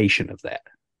representation of that.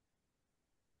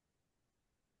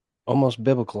 Almost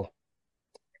biblical.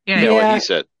 Yeah, what he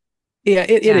said. Yeah,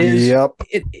 it is. Yep.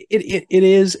 It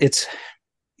is. It's,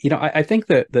 I think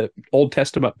that the Old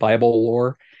Testament Bible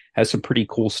lore has some pretty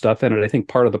cool stuff in it. I think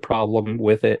part of the problem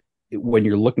with it, when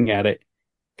you're looking at it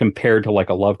compared to like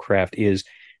a Lovecraft, is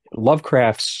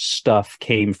Lovecraft's stuff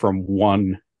came from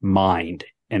one mind.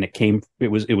 And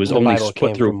it was only Bible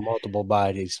split through from multiple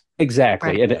bodies.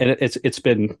 Exactly. Right. And it's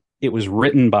been, it was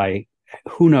written by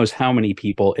who knows how many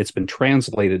people. It's been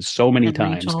translated so many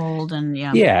times. Retold and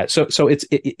yeah. So it's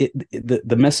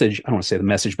the message. I don't want to say the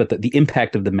message, but the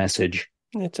impact of the message.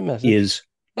 It's a message. Is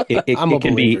I'm a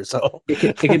believer, so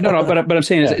no. But I'm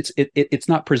saying is it's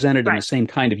not presented in the same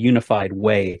kind of unified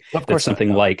way that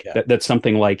something like that's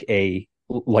something like a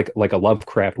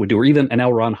Lovecraft would do, or even an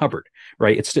L. Ron Hubbard,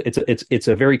 right? It's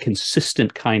a very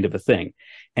consistent kind of a thing,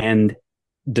 and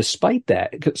despite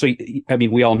that, so I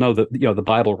mean, we all know that the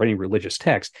Bible or any religious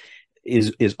text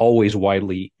is always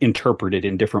widely interpreted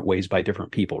in different ways by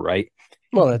different people, right?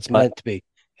 Well, it's meant to be.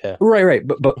 Yeah. Right.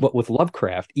 But with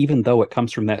Lovecraft, even though it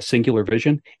comes from that singular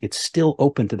vision, it's still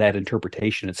open to that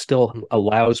interpretation. It still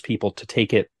allows people to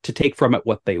take from it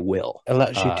what they will.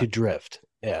 Allows you to drift.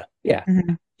 Yeah. Yeah.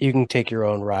 Mm-hmm. You can take your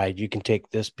own ride. You can take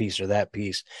this piece or that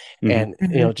piece. And,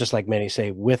 just like many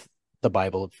say with the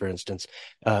Bible, for instance,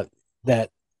 that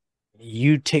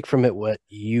you take from it what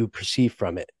you perceive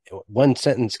from it. One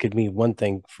sentence could mean one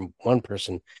thing from one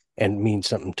person and mean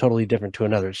something totally different to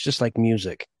another. It's just like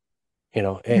music.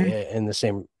 In the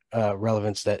same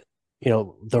relevance that,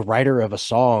 the writer of a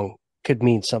song could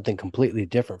mean something completely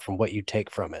different from what you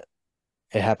take from it.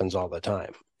 It happens all the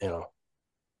time.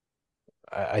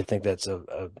 I think that's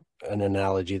an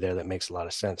analogy there that makes a lot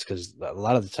of sense, because a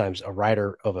lot of the times a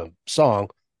writer of a song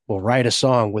will write a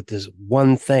song with this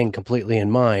one thing completely in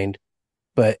mind,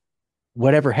 but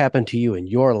whatever happened to you in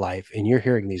your life and you're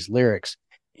hearing these lyrics,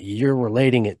 you're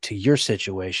relating it to your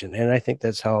situation. And I think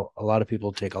that's how a lot of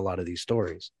people take a lot of these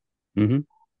stories. Mm-hmm.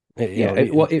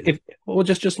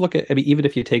 Just look at, I mean, even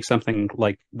if you take something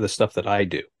like the stuff that I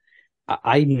do,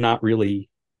 I'm not really,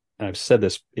 and I've said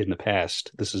this in the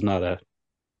past, this is not a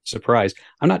surprise,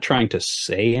 I'm not trying to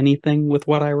say anything with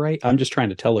what I write. I'm just trying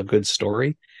to tell a good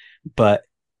story, but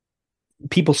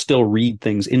people still read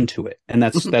things into it, and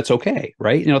that's okay,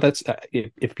 right? That's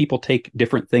if people take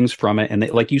different things from it, and they,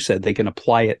 like you said, they can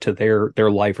apply it to their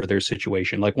life or their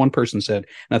situation. Like one person said,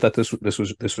 and I thought this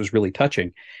was really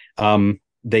touching.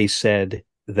 They said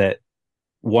that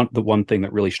the one thing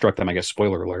that really struck them, I guess,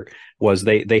 spoiler alert, was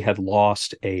they had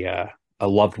lost a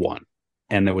loved one,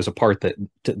 and there was a part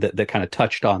that kind of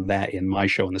touched on that in my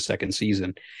show in the second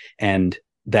season, and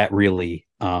that really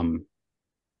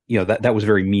that was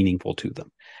very meaningful to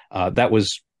them. That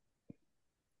was,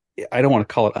 I don't want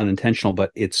to call it unintentional,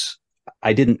 but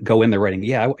I didn't go in there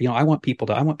writing, I want people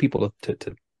to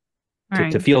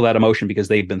feel that emotion because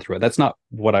they've been through it. That's not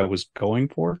what I was going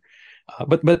for.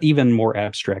 But even more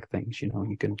abstract things, you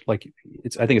can, like,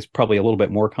 I think it's probably a little bit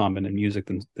more common in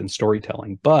music than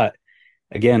storytelling. But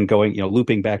again,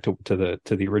 looping back to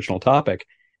the original topic,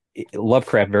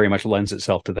 Lovecraft very much lends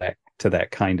itself to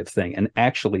that kind of thing. And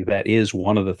actually, that is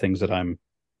one of the things that I'm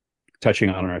touching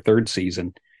on in our third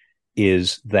season,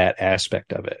 is that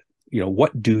aspect of it.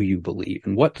 What do you believe,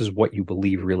 and what does what you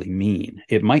believe really mean?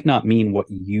 It might not mean what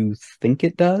you think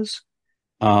it does.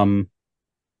 And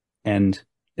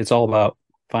it's all about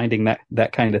finding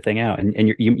that kind of thing out.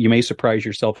 And you may surprise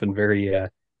yourself in very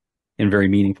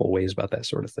meaningful ways about that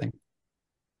sort of thing.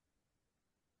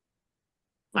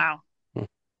 Wow.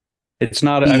 It's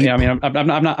not. I'm not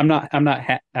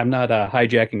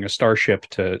hijacking a starship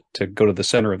to go to the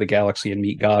center of the galaxy and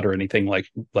meet God or anything like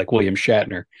William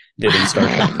Shatner did in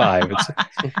Starship 5.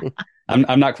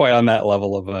 I'm not quite on that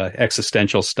level of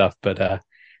not stuff, but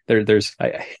there's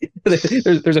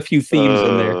a few themes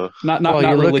in there. Not you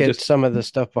really look at some of the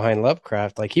stuff behind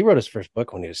Lovecraft. Like, he wrote his first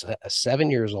book when he was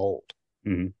 7 years old.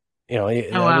 Mm-hmm.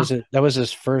 That was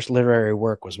his first literary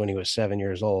work, was when he was 7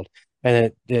 years old.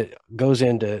 And it goes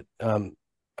into,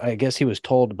 I guess he was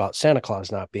told about Santa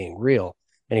Claus not being real,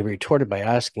 and he retorted by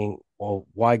asking, well,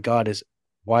 why God is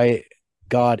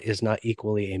not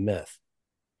equally a myth.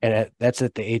 And that's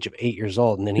at the age of 8 years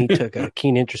old. And then he took a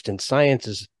keen interest in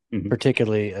sciences, mm-hmm.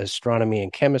 particularly astronomy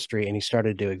and chemistry, and he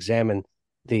started to examine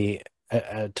the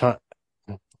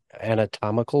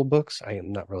anatomical books. I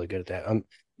am not really good at that.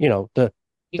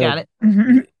 Got it.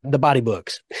 Mm-hmm. The body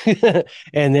books.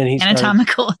 And then he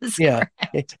anatomical is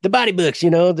correct. The body books,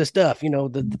 the stuff,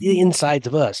 the insides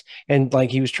of us. And like,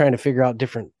 he was trying to figure out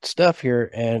different stuff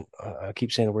here. And I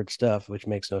keep saying the word stuff, which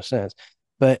makes no sense,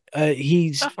 but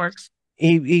stuff works.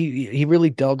 He really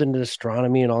delved into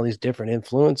astronomy and all these different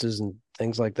influences and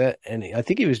things like that. And I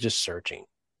think he was just searching.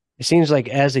 It seems like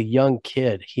as a young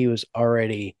kid, he was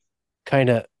already kind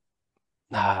of,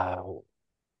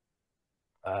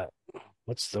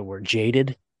 what's the word?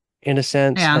 Jaded, in a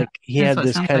sense. Yeah, like he had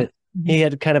this kind of, he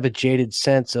had kind of a jaded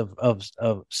sense of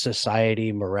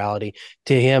society, morality.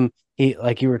 To him, he,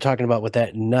 like you were talking about with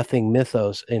that nothing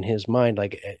mythos in his mind,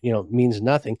 like, means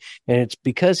nothing. And it's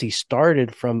because he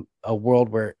started from a world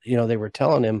where, they were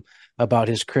telling him about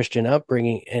his Christian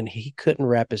upbringing and he couldn't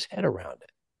wrap his head around it.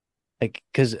 Like,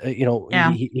 because,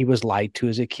 he was lied to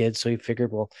as a kid. So he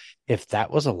figured, well, if that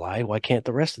was a lie, why can't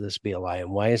the rest of this be a lie?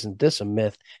 And why isn't this a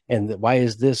myth? And why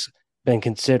is this been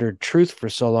considered truth for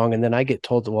so long? And then I get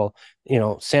told, well,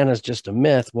 Santa's just a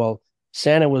myth. Well,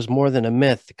 Santa was more than a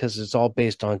myth because it's all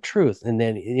based on truth. And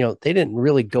then, they didn't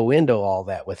really go into all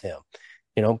that with him,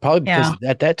 probably because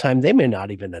at that time they may not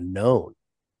even have known,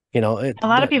 a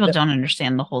lot of people don't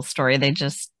understand the whole story. They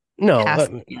just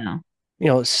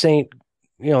Saint,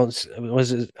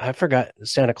 was it, I forgot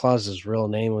Santa Claus's real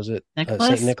name. Was it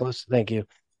Saint Nicholas? Thank you.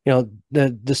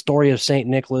 The story of Saint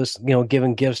Nicholas,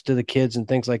 giving gifts to the kids and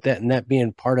things like that, and that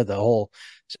being part of the whole,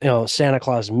 Santa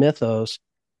Claus mythos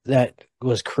that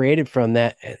was created from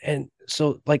that. And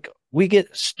so, like, we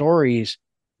get stories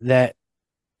that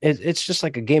it's just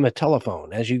like a game of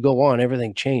telephone. As you go on,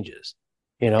 everything changes,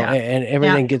 and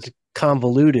everything gets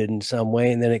convoluted in some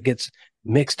way, and then it gets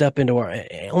mixed up into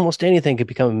almost anything could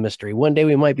become a mystery. One day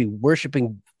we might be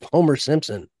worshiping Homer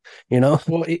Simpson, Well,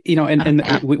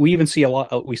 and we even see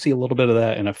we see a little bit of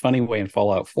that in a funny way in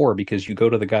Fallout 4, because you go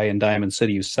to the guy in Diamond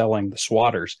City who's selling the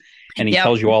swatters, and he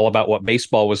tells you all about what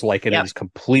baseball was like, and it's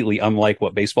completely unlike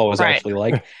what baseball was actually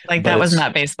like. Like, that was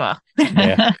not baseball.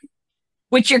 Yeah.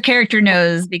 Which your character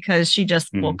knows because she just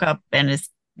woke up and is,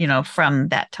 from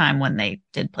that time when they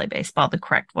did play baseball the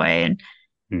correct way. And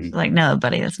she's like, no,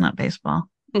 buddy, that's not baseball.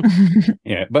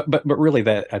 Yeah. But really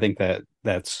I think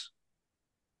that's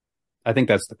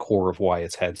the core of why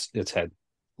it's had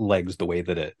legs the way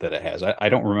that it has. I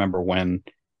don't remember when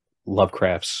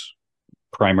Lovecraft's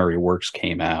primary works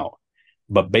came out,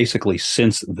 but basically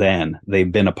since then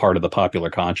they've been a part of the popular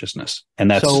consciousness,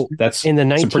 and that's in the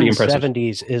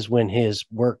 1970s is when his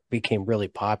work became really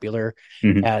popular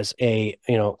as a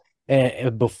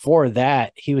and before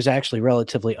that he was actually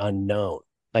relatively unknown.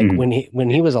 Like when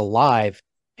he was alive,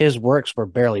 his works were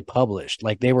barely published.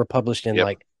 Like, they were published in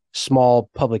like small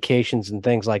publications and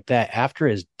things like that. After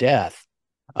his death,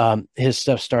 his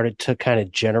stuff started to kind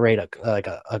of generate a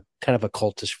kind of a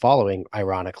cultish following,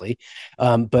 ironically.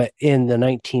 But in the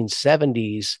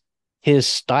 1970s, his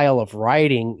style of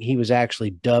writing, he was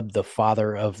actually dubbed the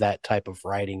father of that type of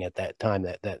writing at that time,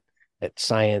 that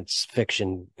science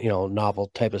fiction,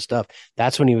 novel type of stuff.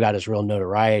 That's when he got his real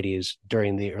notoriety, is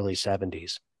during the early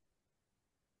 70s.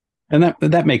 And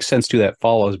that makes sense too. That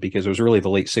follows because it was really the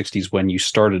late 60s when you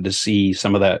started to see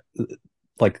some of that,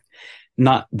 like,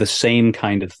 not the same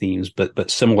kind of themes,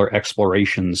 but similar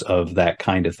explorations of that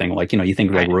kind of thing. Like, you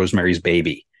think like Rosemary's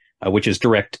Baby, which is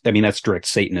direct. I mean, that's direct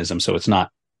Satanism, so it's not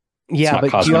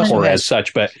cosmic horror as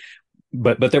such. But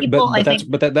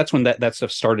that's when that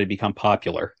stuff started to become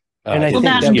popular. And I think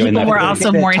that people were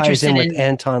also more interested in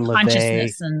Anton LaVey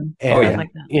consciousness and stuff like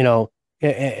that.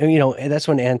 And that's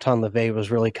when Anton LaVey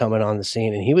was really coming on the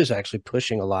scene, and he was actually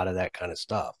pushing a lot of that kind of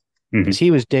stuff because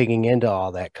he was digging into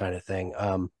all that kind of thing.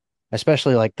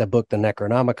 Especially like the book, The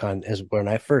Necronomicon, is when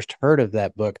I first heard of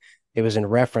that book. It was in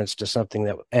reference to something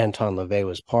that Anton LaVey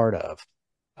was part of.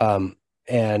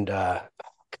 And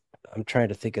I'm trying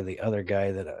to think of the other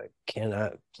guy that I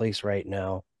cannot place right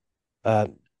now.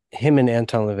 Him and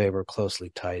Anton LaVey were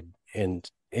closely tied in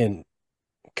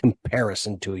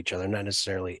comparison to each other, not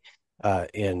necessarily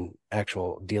in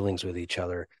actual dealings with each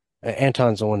other.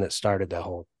 Anton's the one that started the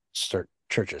whole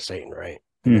Church of Satan, right?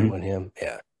 When him,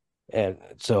 and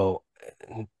so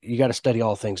you got to study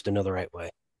all things to know the right way,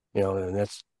 and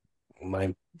that's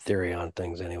my theory on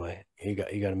things anyway. You got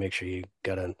to make sure you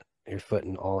got your foot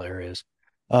in all areas.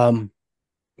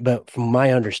 But from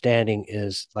my understanding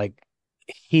is, like,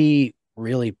 he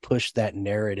really pushed that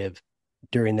narrative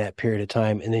during that period of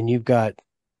time. And then you've got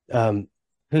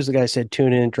who's the guy who said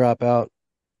tune in, drop out,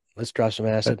 let's drop some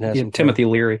acid and have some Timothy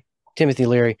Leary.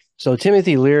 So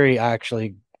Timothy Leary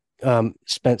actually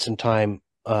spent some time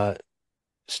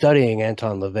studying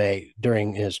Anton LaVey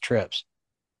during his trips,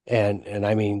 and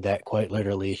I mean that quite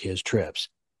literally, his trips.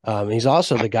 He's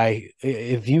also the guy.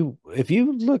 If you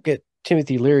look at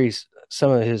Timothy Leary's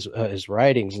some of his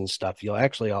writings and stuff, you'll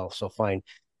actually also find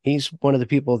he's one of the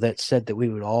people that said that we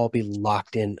would all be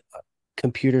locked in.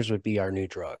 Computers would be our new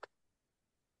drug.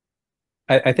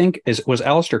 I think was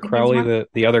Aleister Crowley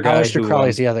the other guy? Aleister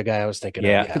Crowley's the other guy I was thinking.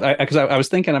 Because I was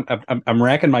thinking I'm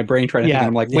racking my brain trying to think.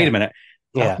 I'm like, wait a minute.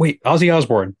 Wait, Ozzy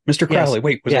Osbourne, Mr. Crowley. Yes.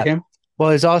 Wait, was that him?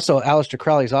 Well, it's also Aleister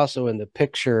Crowley's also in the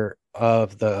picture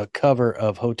of the cover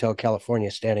of Hotel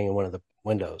California, standing in one of the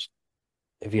windows.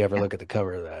 If you ever look at the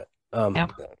cover of that,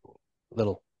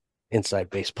 little inside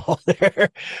baseball there.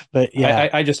 But yeah,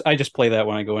 I just play that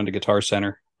when I go into Guitar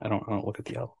Center. I don't look at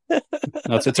the L. No,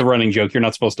 it's a running joke. You're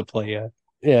not supposed to play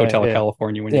Hotel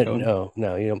California when you go.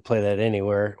 No, you don't play that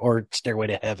anywhere, or Stairway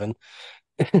to Heaven.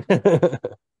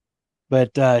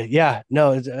 But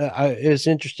it's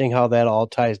interesting how that all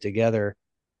ties together,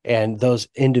 and those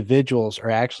individuals are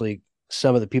actually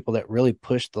some of the people that really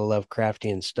pushed the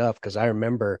Lovecraftian stuff. Because I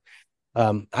remember,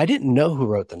 I didn't know who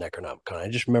wrote the Necronomicon. I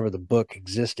just remember the book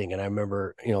existing, and I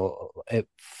remember it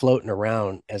floating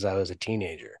around as I was a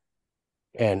teenager,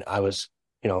 and I was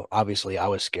obviously I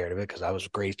was scared of it because I was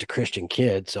raised a Christian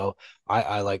kid, so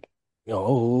I like.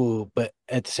 But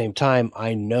at the same time,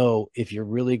 I know if you're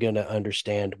really going to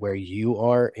understand where you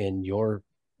are in your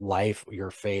life,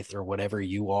 your faith, or whatever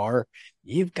you are,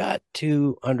 you've got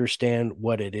to understand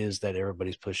what it is that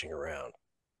everybody's pushing around.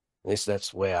 At least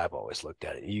that's the way I've always looked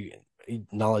at it.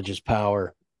 Knowledge is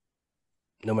power,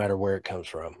 no matter where it comes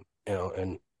from,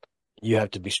 and you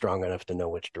have to be strong enough to know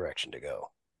which direction to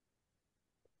go.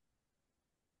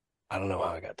 I don't know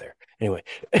how I got there. Anyway.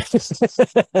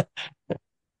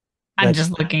 I'm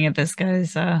just looking at this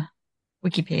guy's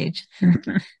wiki page.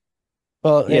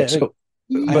 Well, yeah. So,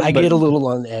 I get a little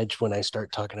on edge when I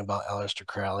start talking about Aleister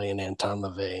Crowley and Anton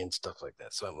LaVey and stuff like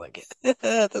that. So I'm like,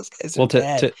 those guys are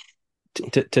bad.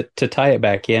 To tie it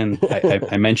back in,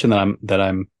 I mentioned that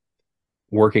I'm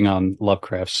working on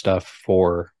Lovecraft stuff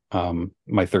for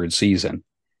my third season.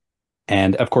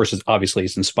 And of course,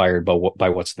 it's inspired by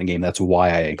what's in the game. That's why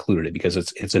I included it, because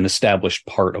it's an established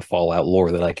part of Fallout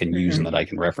lore that I can use and that I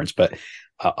can reference. But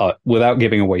without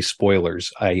giving away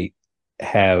spoilers, I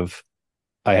had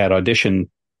audition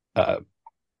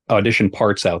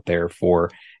parts out there for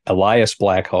Elias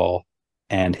Blackhall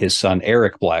and his son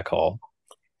Eric Blackhall,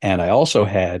 and I also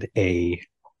had an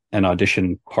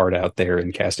audition part out there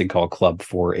in Casting Call Club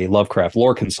for a Lovecraft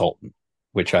lore consultant,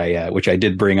 which I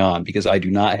did bring on because I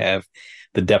do not have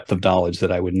the depth of knowledge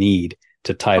that I would need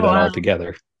to tie that all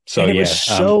together. So it was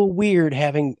so weird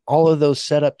having all of those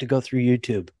set up to go through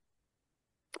YouTube.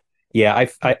 Yeah,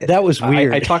 that was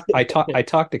weird. I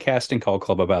talked to Casting Call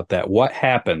Club about that. What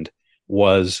happened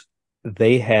was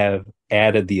they have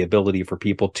added the ability for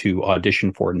people to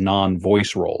audition for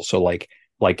non-voice roles, so like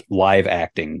live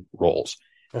acting roles.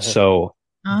 So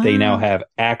they now have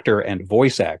actor and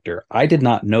voice actor. I did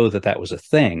not know that was a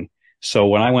thing. So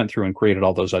when I went through and created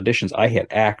all those auditions, I hit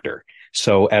actor.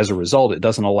 So as a result, it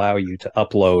doesn't allow you to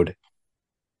upload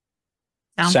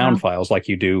sound files like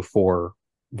you do for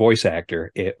voice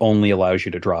actor. It only allows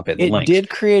you to drop it in links. It did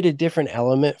create a different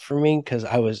element for me, because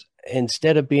I was,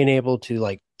 instead of being able to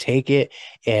like take it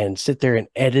and sit there and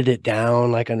edit it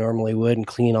down like I normally would and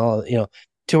clean all,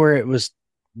 to where it was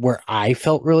where I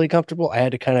felt really comfortable, I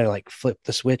had to kind of like flip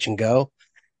the switch and go.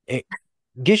 It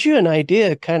gives you an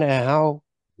idea kind of how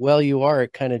well you are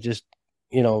at kind of just,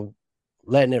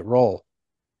 letting it roll.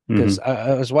 Because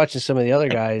I was watching some of the other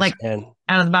guys and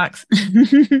out of the box.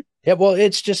 Yeah, well,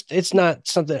 it's not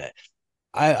something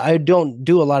I don't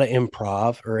do a lot of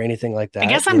improv or anything like that. I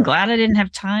guess I'm glad I didn't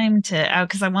have time to,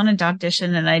 because I wanted to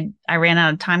audition and I ran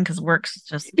out of time because work's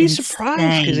just You'd be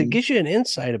surprised because it gives you an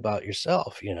insight about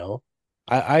yourself,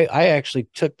 I actually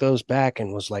took those back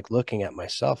and was like looking at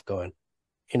myself going,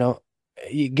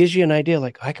 it gives you an idea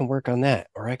like I can work on that,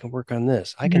 or I can work on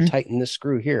this. I can tighten this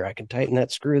screw here. I can tighten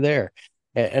that screw there.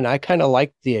 And I kind of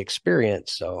liked the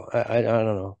experience. So I don't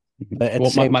know. But at the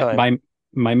same time,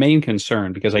 my main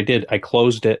concern, because I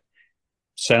closed it,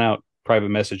 sent out private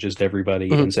messages to everybody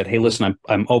and said, hey, listen,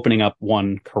 I'm opening up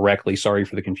one correctly. Sorry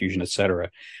for the confusion, etc.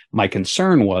 My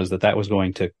concern was that was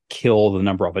going to kill the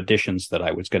number of auditions that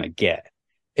I was going to get.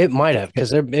 It might have,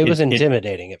 because it was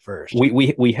intimidating at first.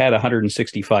 We had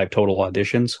 165 total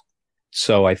auditions,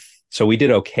 so we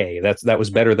did okay. That was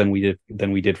better than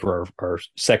we did for our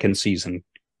second season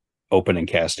opening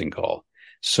casting call.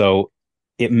 So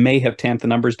it may have tamped the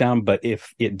numbers down, but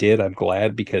if it did, I'm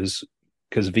glad, because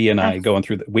V and I going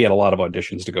through we had a lot of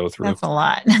auditions to go through. That's a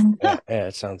lot. Yeah,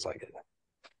 it sounds like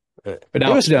it. But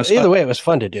now, either way, it was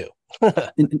fun to do.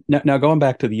 Now going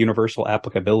back to the universal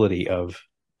applicability of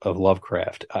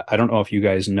Lovecraft, I don't know if you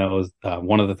guys know,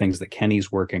 one of the things that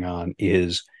Kenny's working on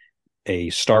is a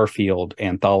Starfield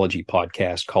anthology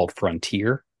podcast called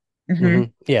Frontier.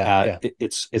 Yeah,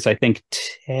 it's I think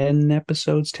 10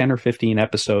 or 15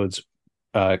 episodes.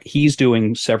 He's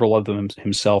doing several of them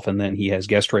himself, and then he has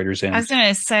guest writers in. I was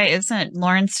going to say, isn't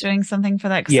Lawrence doing something for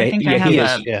that? Because I think I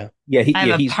have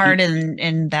a part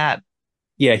in that.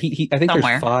 Yeah, I think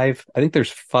somewhere. There's 5. I think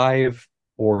there's 5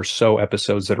 or so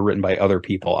episodes that are written by other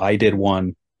people. I did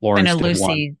one. Lawrence did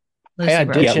one.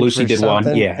 Lucy did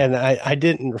one. Yeah, and I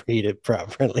didn't read it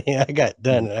properly. I got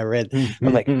done and I read.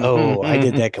 I'm like, oh, I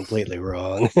did that completely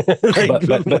wrong.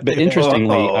 but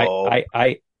interestingly,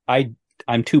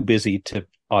 I'm too busy to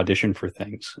audition for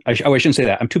things. I shouldn't say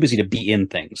that. I'm too busy to be in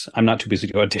things. I'm not too busy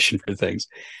to audition for things.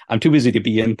 I'm too busy to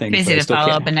be in things. Busy to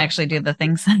follow up and actually do the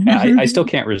things. I still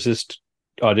can't resist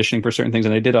auditioning for certain things,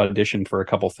 and I did audition for a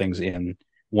couple things in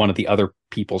one of the other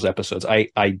people's episodes.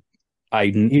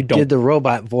 You did the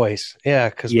robot voice,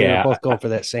 because we were both going for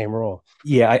that same role.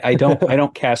 Yeah, I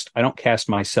don't cast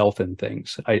myself in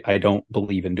things. I don't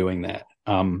believe in doing that.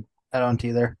 I don't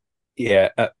either. Yeah,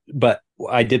 but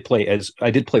I did play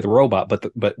the robot,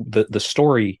 but the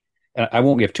story, I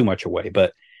won't give too much away,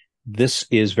 but this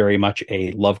is very much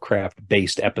a Lovecraft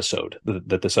based episode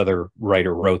that this other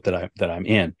writer wrote that I'm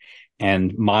in,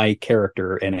 and my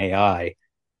character and AI,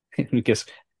 I guess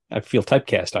I feel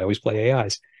typecast. I always play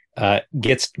AIs.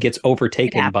 Gets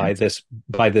overtaken by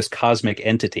this cosmic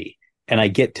entity, and I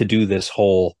get to do this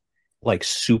whole like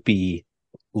soupy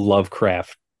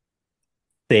Lovecraft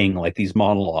thing, like these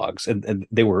monologues, and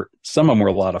some of them were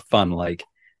a lot of fun. Like,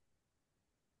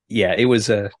 yeah, it was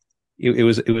a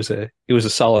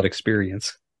solid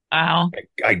experience. Wow.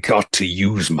 I got to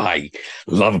use my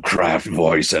Lovecraft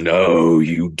voice, and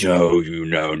you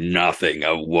know nothing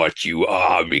of what you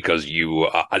are because you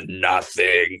are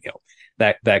nothing.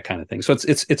 That kind of thing. So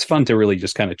it's fun to really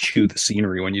just kind of chew the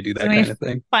scenery when you do that kind of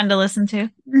thing. Fun to listen to.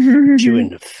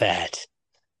 Chewing the fat.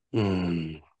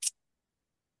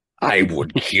 I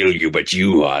would kill you, but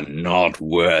you are not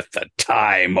worth the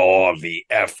time or the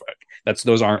effort.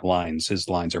 Those aren't lines. His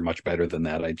lines are much better than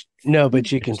that. No,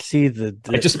 but you can see the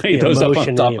I just made those emotion up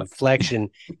on top and the inflection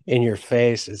in your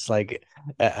face. It's like,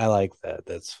 I like that.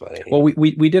 That's funny. Well,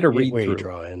 we did a read where through. You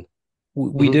draw in.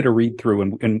 We did a read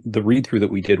through, and the read through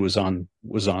that we did was on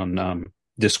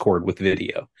Discord with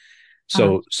video.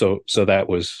 So that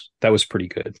was pretty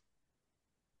good.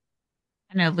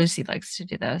 I know Lucy likes to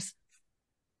do those.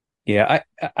 Yeah,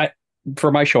 I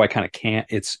for my show I kind of can't.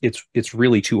 It's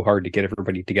really too hard to get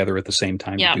everybody together at the same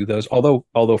time to do those. Although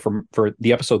for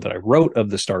the episode that I wrote of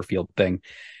the Starfield thing,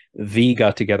 V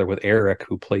got together with Eric,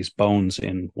 who plays Bones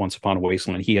in Once Upon a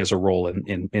Wasteland. He has a role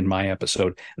in my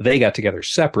episode. They got together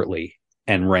separately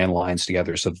and ran lines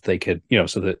together so that they could,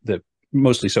 so that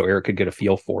mostly so Eric could get a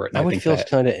feel for it. And I would feel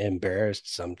kind of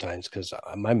embarrassed sometimes because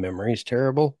my memory is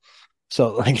terrible.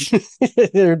 So like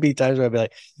there'd be times where I'd be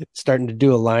like starting to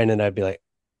do a line and I'd be like,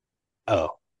 oh,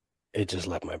 it just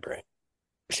left my brain.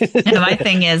 And my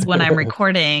thing is when I'm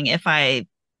recording, if I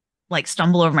like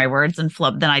stumble over my words and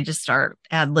flub, then I just start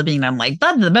ad-libbing and I'm like,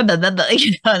 blah, blah, blah, blah, blah, blah,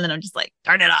 and then I'm just like,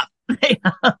 turn it up.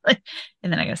 And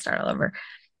then I gotta start all over.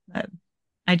 But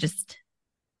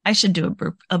I should do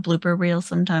a blooper reel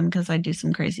sometime because I do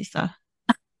some crazy stuff.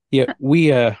 Yeah,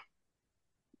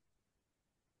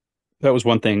 that was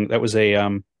one thing. That was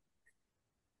that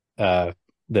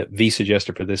V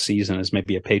suggested for this season is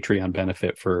maybe a Patreon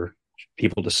benefit for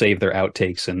people to save their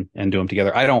outtakes and do them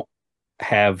together. I don't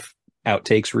have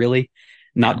outtakes really,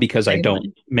 not because I don't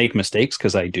make mistakes,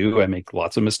 because I do. I make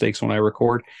lots of mistakes when I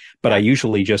record, but I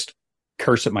usually just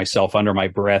curse at myself under my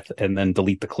breath and then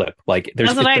delete the clip. Like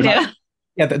that's what I do.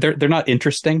 They're not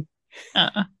interesting.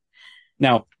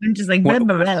 Now I'm just like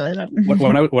when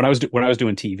I was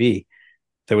doing TV,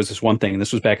 there was this one thing, and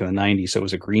this was back in the 90s, so it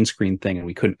was a green screen thing and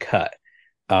we couldn't cut.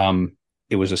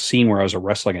 It was a scene where I was a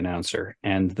wrestling announcer,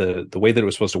 and the way that it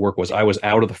was supposed to work was I was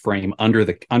out of the frame under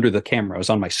the camera. I was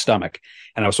on my stomach,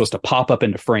 and I was supposed to pop up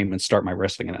into frame and start my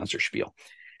wrestling announcer spiel.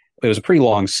 It was a pretty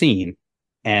long scene,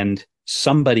 and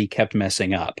somebody kept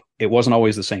messing up. It wasn't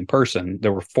always the same person.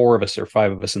 There were 4 of us or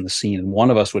 5 of us in the scene, and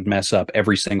one of us would mess up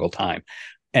every single time.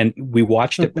 And we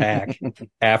watched it back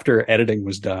after editing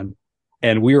was done,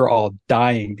 and we were all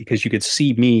dying because you could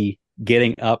see me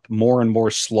getting up more and more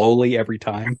slowly every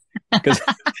time. Because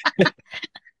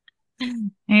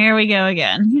here we go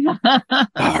again.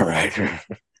 All right.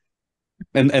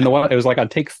 And the one, it was like on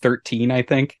take 13, I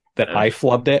think, that I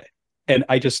flubbed it. And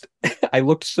I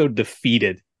looked so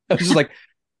defeated. I was just like,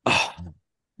 oh.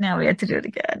 Now we have to do it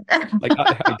again. Like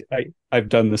I've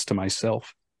done this to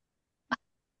myself.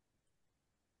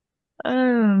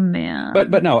 Oh man!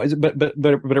 But no, but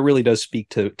it really does speak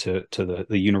to the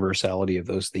universality of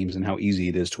those themes and how easy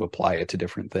it is to apply it to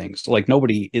different things. Like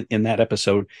nobody in that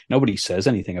episode, nobody says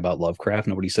anything about Lovecraft.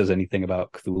 Nobody says anything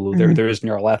about Cthulhu. Mm-hmm. There is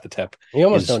Nyarlathotep. You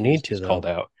almost don't need to. Called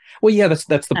out. Well, yeah, that's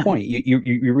the point.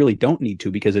 You really don't need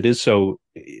to, because it is so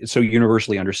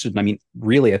universally understood. And I mean,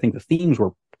 really, I think the themes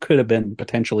could have been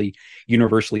potentially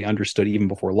universally understood even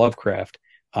before Lovecraft.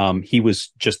 He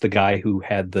was just the guy who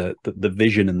had the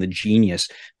vision and the genius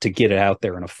to get it out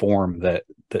there in a form that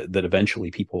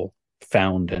eventually people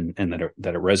found and that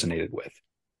it resonated with.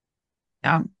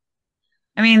 Yeah.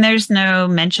 I mean, there's no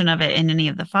mention of it in any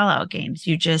of the Fallout games.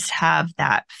 You just have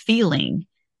that feeling.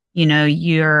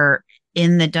 You're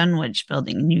in the Dunwich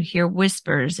building and you hear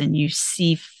whispers and you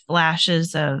see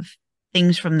flashes of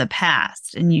things from the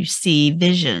past and you see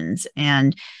visions,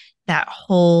 and that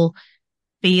whole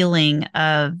feeling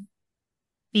of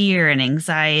fear and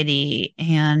anxiety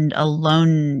and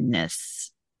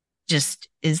aloneness just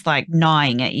is like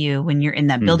gnawing at you when you're in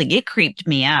that building. It creeped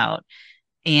me out.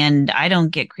 And I don't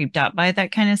get creeped out by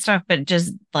that kind of stuff, but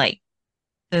just like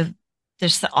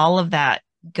there's all of that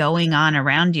going on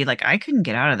around you. Like I couldn't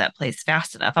get out of that place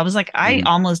fast enough. I was like, I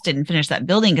almost didn't finish that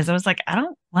building because I was like, I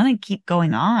don't want to keep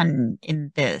going on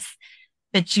in this.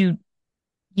 But you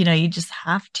just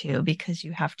have to, because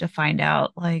you have to find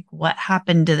out like what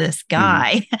happened to this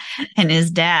guy and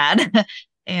his dad.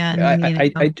 And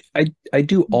I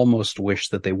do almost wish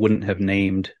that they wouldn't have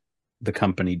named the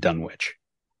company Dunwich.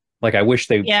 Like I wish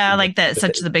they, like that.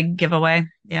 Such the big giveaway.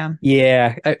 Yeah.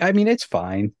 I mean, it's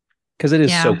fine because it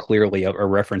is so clearly a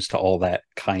reference to all that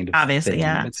kind of obviously thing.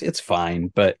 Yeah, it's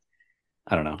fine, but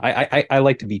I don't know. I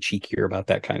like to be cheekier about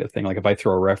that kind of thing. Like if I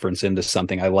throw a reference into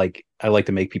something, I like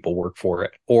to make people work for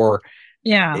it. Or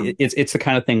it's the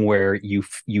kind of thing where you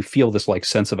feel this like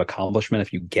sense of accomplishment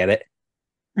if you get it.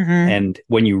 And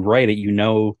when you write it,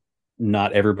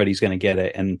 not everybody's going to get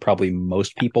it, and probably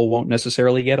most people won't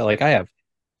necessarily get it. Like I have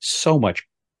so much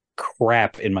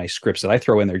crap in my scripts that I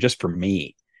throw in there just for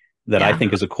me that I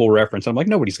think is a cool reference. I'm like,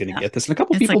 nobody's going to get this. And a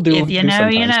couple people like, do. If you know,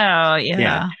 you know.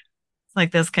 Yeah. It's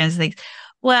like those kinds of things.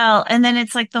 Well, and then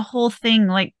it's like the whole thing,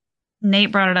 like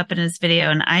Nate brought it up in his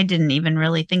video and I didn't even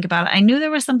really think about it. I knew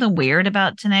there was something weird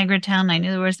about Tanagra Town. I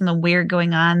knew there was something weird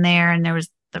going on there. And there was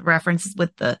the references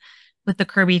with the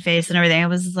Kirby face and everything. I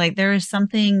was like, there is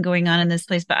something going on in this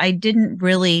place, but I didn't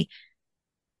really,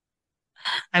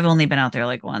 I've only been out there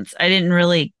like once. I didn't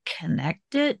really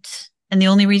connect it. And the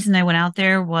only reason I went out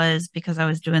there was because I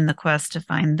was doing the quest to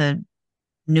find the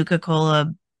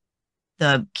Nuka-Cola,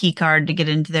 the key card to get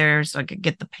into there so I could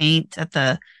get the paint at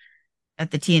the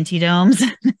TNT domes.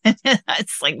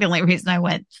 It's like the only reason I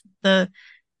went to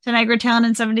Niagara Town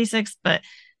in 76. But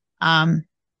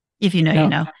if you know, you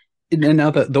know. And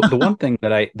now the one thing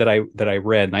that I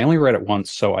read, and I only read it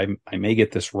once, so I may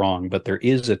get this wrong, but there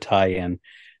is a tie-in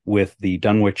with the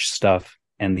Dunwich stuff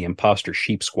and the imposter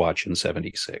sheep squatch in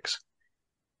 76.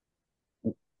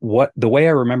 What the way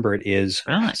I remember it is,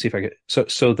 really? See if I could.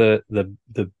 So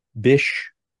the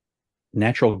Bish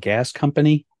Natural Gas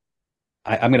Company.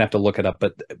 I'm gonna have to look it up,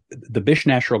 but the Bish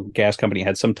Natural Gas Company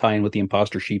had some tie-in with the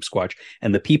imposter sheep squatch,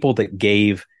 and the people that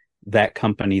gave that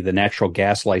company the natural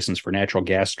gas license for natural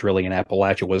gas drilling in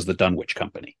Appalachia was the Dunwich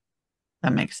Company.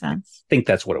 That makes sense. I think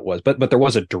that's what it was, but there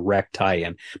was a direct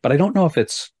tie-in. But I don't know if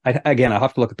it's. Again, I'll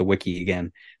have to look at the wiki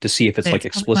again to see if it's like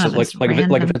explicit, like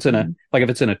if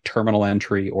it's in a terminal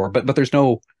entry or. But there's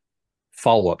no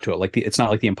follow-up to it. Like it's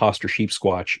not like the imposter sheep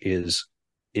squatch is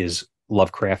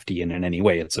Lovecraftian in any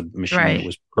way. It's a machine that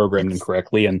was programmed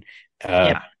incorrectly, and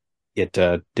it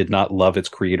did not love its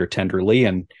creator tenderly,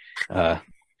 and.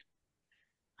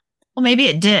 Well, maybe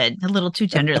it did a little too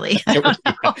tenderly.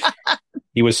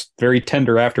 He was very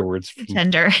tender afterwards.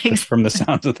 From the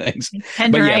sounds of things.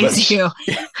 Tenderize you.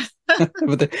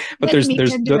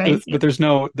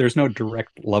 but there's no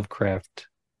direct Lovecraft,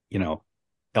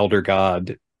 elder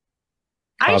god,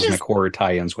 cosmic horror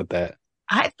tie-ins with that.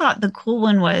 I thought the cool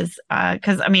one was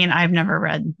because I've never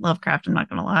read Lovecraft. I'm not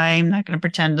going to lie. I'm not going to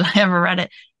pretend that I ever read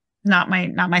it. Not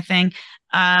my thing.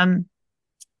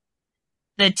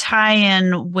 The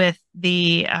tie-in with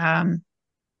the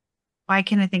why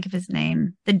can't I think of his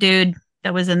name? The dude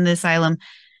that was in the asylum,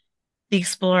 the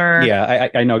explorer. Yeah,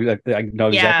 I know. I know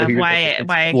exactly. Yeah,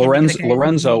 why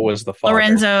Lorenzo was the father.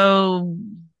 Lorenzo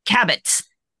Cabot.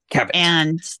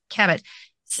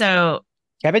 So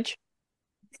Cabbage.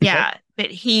 Yeah,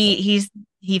 but he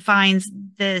finds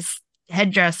this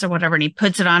headdress or whatever, and he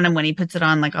puts it on, and when he puts it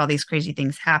on, like all these crazy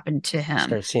things happen to him.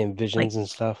 Start seeing visions and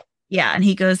stuff. Yeah, and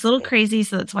he goes a little crazy,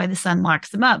 so that's why the sun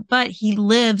locks him up. But he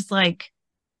lives like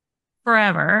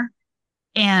forever,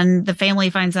 and the family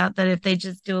finds out that if they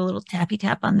just do a little tappy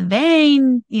tap on the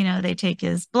vein, they take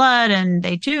his blood, and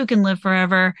they too can live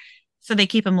forever. So they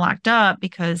keep him locked up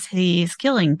because he's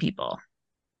killing people.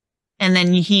 And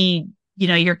then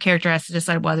your character has to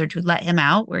decide whether to let him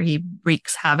out, where he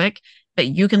wreaks havoc, but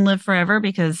you can live forever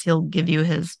because he'll give you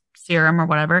his serum or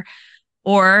whatever,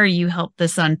 or you help the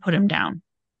sun put him down.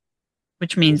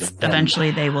 which means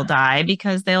eventually they will die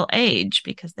because they'll age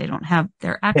because they don't have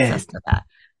their access to that.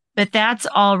 But that's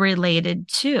all related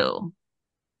too,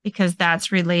 because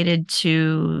that's related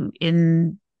to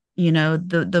in,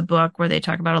 the book where they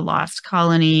talk about a lost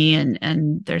colony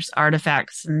and there's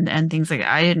artifacts and things like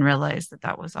that. I didn't realize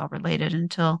that was all related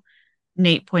until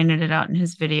Nate pointed it out in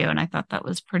his video. And I thought that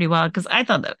was pretty wild because I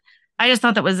just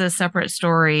thought that was a separate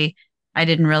story. I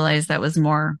didn't realize that was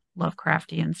more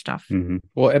Lovecraftian stuff. Mm-hmm.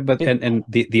 Well, but and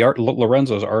the art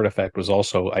Lorenzo's artifact was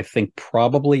also, I think,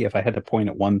 probably, if I had to point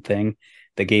at one thing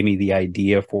that gave me the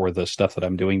idea for the stuff that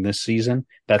I'm doing this season,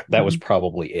 that was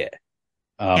probably it.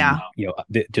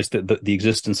 Just the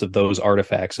existence of those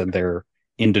artifacts and their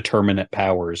indeterminate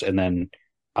powers, and then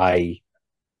I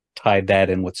tied that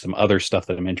in with some other stuff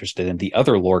that I'm interested in. The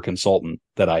other lore consultant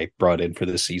that I brought in for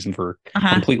this season for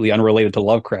completely unrelated to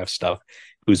Lovecraft stuff,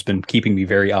 who's been keeping me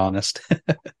very honest. Wow,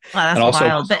 that's and also,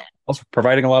 wild. But also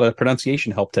providing a lot of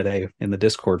pronunciation help today in the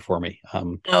Discord for me.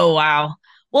 Oh, wow.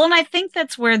 Well, and I think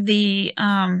that's where the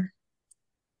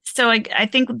so I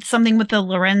think something with the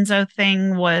Lorenzo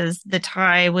thing was the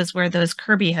tie was where those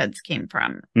Kirby heads came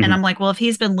from. Mm-hmm. And I'm like, well, if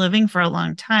he's been living for a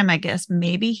long time, I guess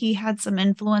maybe he had some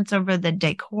influence over the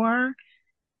decor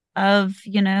of,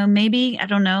 maybe, I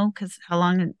don't know, because how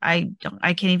long I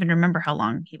can't even remember how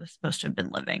long he was supposed to have been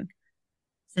living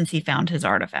since he found his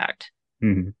artifact.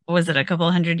 Mm-hmm. Was it a couple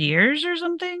 100 years or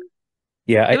something?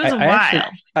 Yeah, it was a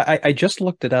while. I just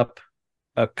looked it up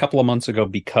a couple of months ago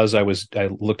because I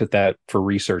looked at that for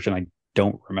research, and I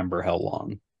don't remember how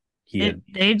long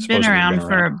they'd been around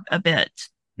for a bit.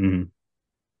 Mm-hmm.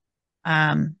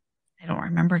 I don't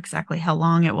remember exactly how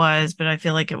long it was, but I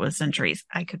feel like it was centuries.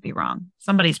 I could be wrong.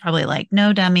 Somebody's probably like,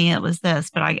 no, dummy, it was this,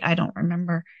 but I don't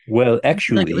remember. Well,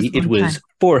 actually, it was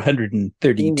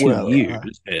 432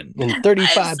 years and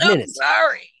 35 minutes.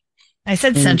 Sorry. I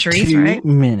said centuries, right?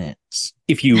 Minutes.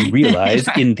 If you realize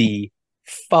in the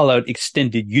Fallout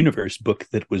Extended Universe book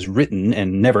that was written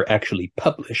and never actually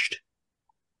published.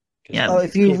 Yeah,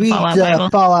 if you read the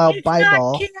Fallout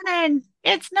Bible,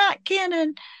 it's not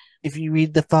canon. If you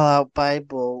read the Fallout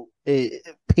Bible,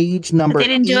 page number, but they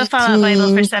didn't 18. do a Fallout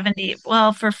Bible for 70.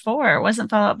 Well, for 4, it wasn't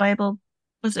Fallout Bible.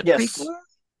 Was it yes. pre-4?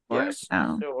 Yes,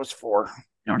 oh. It was 4. I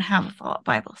don't have a Fallout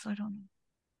Bible, so I don't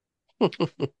know.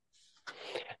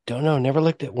 Don't know. Never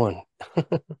looked at one.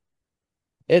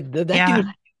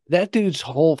 That dude's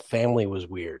whole family was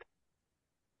weird.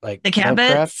 Like the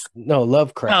Cabots?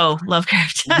 Lovecraft. Oh,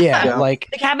 Lovecraft. yeah, like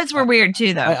the Cabots were weird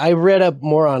too, though. I read up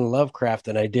more on Lovecraft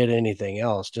than I did anything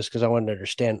else, just because I wanted to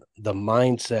understand the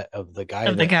mindset of the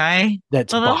guy.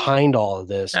 That's behind all of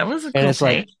this. That was a cool and it's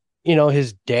take. like,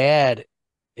 his dad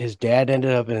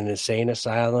ended up in an insane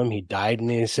asylum. He died in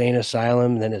the insane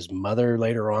asylum. And then his mother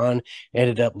later on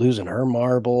ended up losing her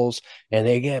marbles, and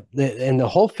the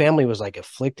whole family was like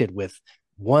afflicted with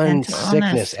one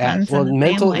sickness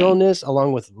mental illness,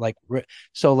 along with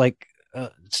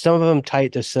some of them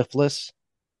tied to syphilis.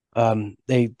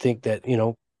 They think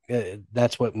that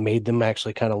that's what made them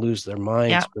actually kind of lose their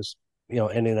minds, was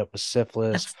ending up with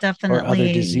syphilis or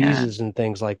other diseases and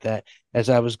things like that. As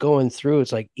I was going through,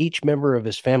 it's like each member of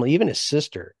his family, even his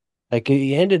sister, like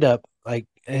he ended up, like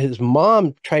his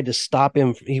mom tried to stop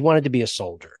him. He wanted to be a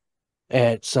soldier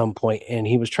at some point, and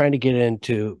he was trying to get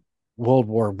into World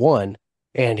War I.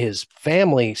 And his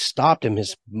family stopped him.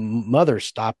 His mother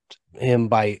stopped him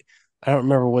by, I don't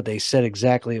remember what they said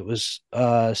exactly. It was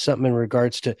something in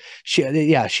regards to, she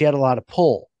had a lot of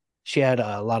pull. She had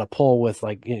a lot of pull with,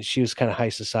 like, she was kind of high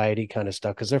society kind of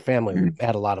stuff because their family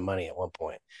had a lot of money at one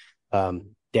point.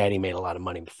 Daddy made a lot of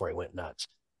money before he went nuts.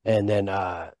 And then,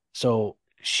 so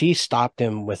she stopped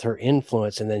him with her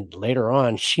influence. And then later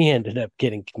on, she ended up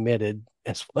getting committed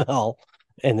as well.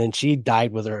 And then she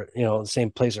died with her, the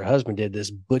same place her husband did. This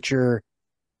butcher,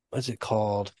 what's it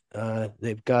called?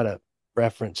 They've got a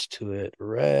reference to it,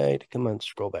 right? Come on,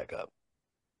 scroll back up.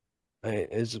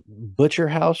 Is it Butcher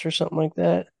House or something like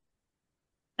that?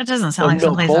 That doesn't sound like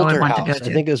someplace I would want to go to.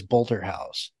 I think it was Bolter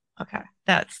House. Okay,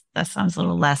 that sounds a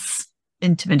little less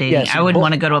intimidating. Yes, I wouldn't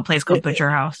want to go to a place called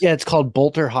Butcher House. Yeah, it's called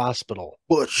Bolter Hospital.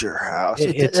 Butcher House.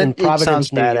 It's in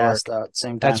Providence, New York. Though, at the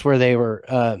same time. That's where they were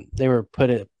put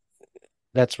it.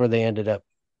 That's where they ended up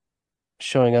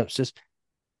showing up.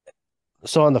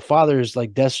 So on the father's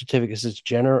death certificate, it says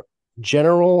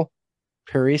General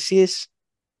Parisius.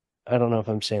 I don't know if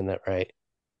I'm saying that right,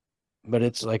 but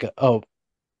it's like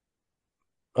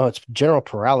it's general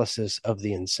paralysis of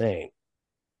the insane,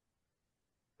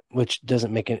 which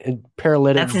doesn't make it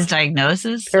paralytic. That's his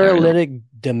diagnosis. Paralytic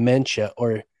dementia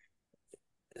or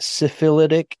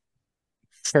syphilitic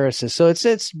paralysis. So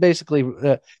it's basically.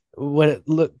 What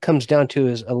it comes down to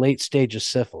is a late stage of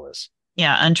syphilis.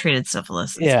 Yeah, untreated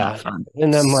syphilis is not fun.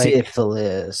 And I'm like,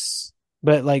 syphilis.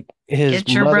 But like his Get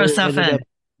your mother bro stuff ended in. up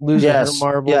losing her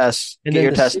marbles. Yes, and get then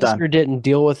your the test sister done. didn't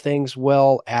deal with things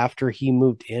well after he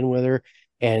moved in with her,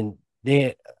 and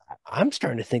I'm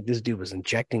starting to think this dude was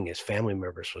injecting his family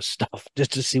members with stuff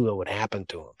just to see what would happen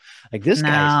to him. Like this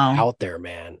guy's out there,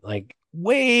 man. Like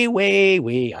way, way,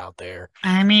 way out there.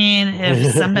 I mean,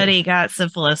 if somebody got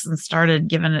syphilis and started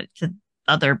giving it to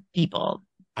other people,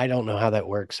 I don't know how that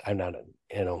works. I'm not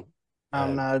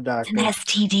I'm not a doctor. It's an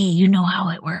STD. You know how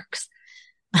it works.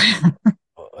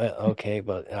 Okay,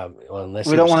 but unless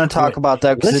we don't want to talk about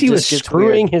that, unless he was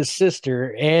screwing his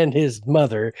sister and his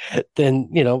mother, then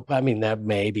I mean that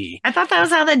may be. I thought that was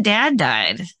how the dad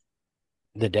died.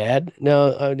 The dad?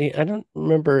 No, I don't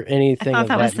remember anything. I thought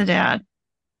that was the dad.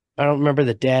 I don't remember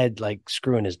the dad like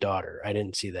screwing his daughter. I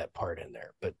didn't see that part in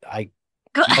there, but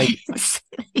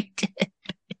He did.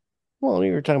 Well,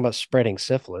 we were talking about spreading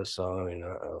syphilis, so I mean,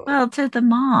 well, to the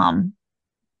mom.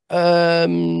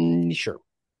 Sure.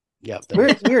 Yeah,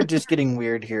 we're just getting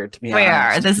weird here, to be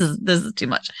honest. This is too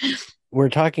much. We're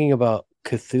talking about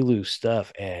Cthulhu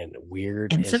stuff and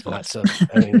weird and is not so.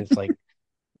 I mean, it's like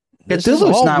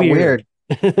Cthulhu's not weird.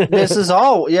 This is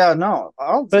all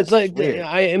but like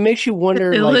it makes you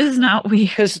wonder. Cthulhu's not weird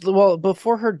because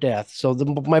before her death. So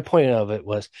my point of it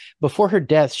was before her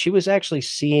death, she was actually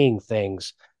seeing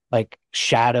things like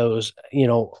shadows,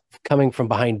 coming from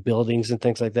behind buildings and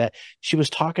things like that. She was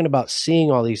talking about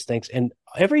seeing all these things, and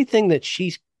everything that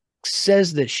she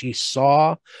says that she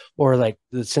saw or like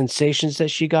the sensations that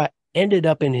she got ended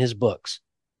up in his books.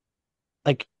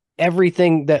 Like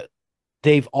everything that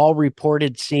they've all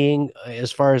reported seeing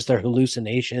as far as their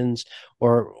hallucinations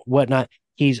or whatnot,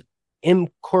 he's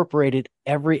incorporated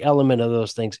every element of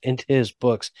those things into his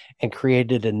books and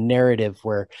created a narrative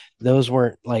where those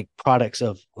weren't like products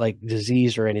of like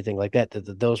disease or anything like that,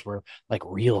 that those were like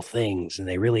real things and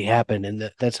they really happened,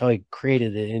 and that's how he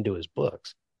created it into his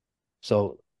books.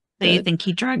 So you think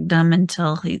he drugged them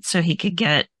so he could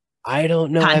get I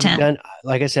don't know. content.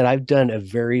 I've done a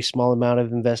very small amount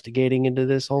of investigating into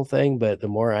this whole thing, but the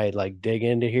more I dig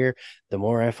into here, the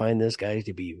more I find this guy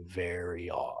to be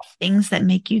very off. Things that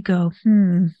make you go,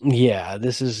 Yeah,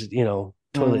 this is,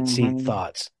 toilet seat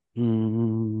thoughts.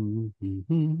 While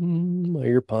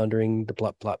you're pondering the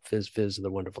plop, plop, fizz, fizz of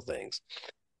the wonderful things.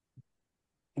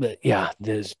 But yeah,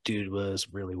 this dude was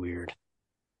really weird.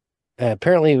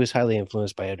 Apparently, he was highly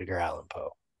influenced by Edgar Allan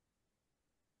Poe.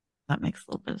 That makes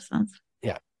a little bit of sense.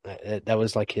 Yeah, that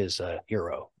was like his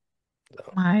hero. So.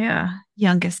 My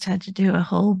youngest had to do a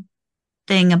whole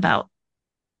thing about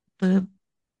the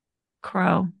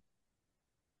crow.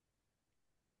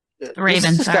 The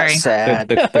Raven, sorry. Sad.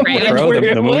 The Crow,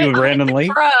 the movie with Brandon Lee.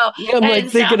 Crow. I'm like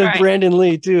thinking of Brandon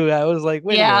Lee too. I was like,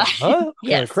 wait a minute, huh?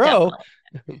 Yes, Crow.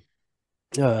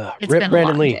 Rip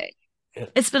Brandon Lee. Day.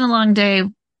 It's been a long day,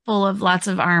 full of lots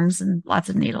of arms and lots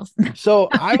of needles. So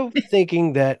I'm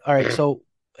thinking that, all right, so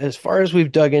as far as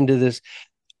we've dug into this,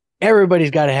 everybody's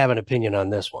got to have an opinion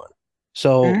on this one.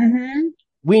 So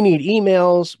we need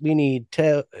emails, we need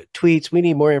tweets, we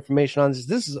need more information on this.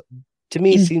 This is, to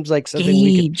me, seems like something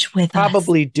we could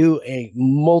probably do a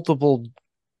multiple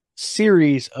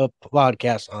series of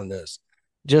podcasts on this,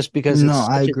 just because it's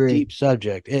such a deep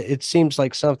subject. It seems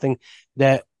like something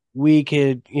that we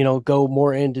could, go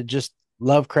more into just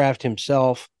Lovecraft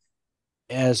himself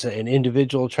as an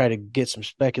individual, try to get some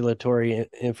speculatory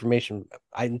information.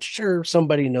 I'm sure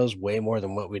somebody knows way more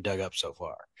than what we dug up so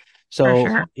far.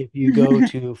 So if you go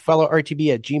to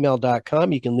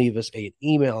followrtb@gmail.com, you can leave us an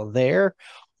email there,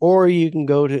 or you can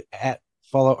go to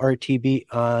 @followrtb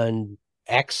on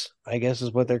X, I guess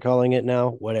is what they're calling it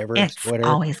now. Whatever. It's Twitter.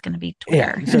 Always going to be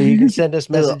Twitter. Yeah, so you can send us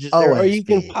messages there, or you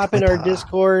can pop in our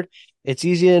Discord. It's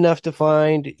easy enough to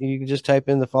find. You can just type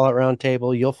in the Fallout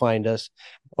Roundtable. You'll find us.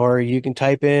 Or you can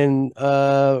type in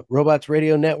Robots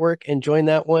Radio Network and join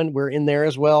that one. We're in there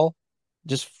as well.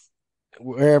 Just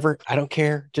wherever. I don't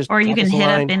care. Or you can hit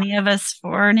up any of us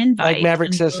for an invite. Like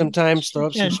Maverick says sometimes, throw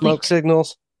up some smoke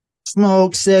signals.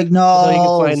 Smoke signals. So you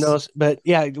can find those. But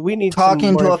yeah, we need talking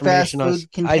some more to a fast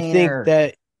food container. I think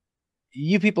that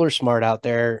you people are smart out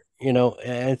there, and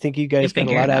I think you guys got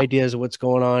a lot of ideas of what's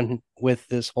going on with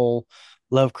this whole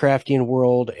Lovecraftian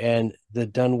world and the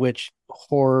Dunwich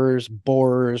horrors,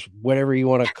 borers, whatever you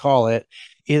want to call it.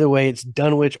 Either way, it's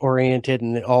Dunwich oriented,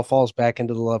 and it all falls back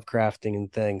into the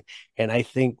Lovecraftian thing. And I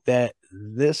think that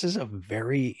this is a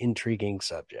very intriguing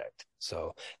subject.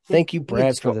 So thank you,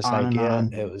 Brad, for this idea.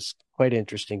 It was quite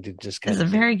interesting to just kind of. It's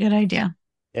a very good idea.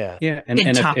 Yeah, and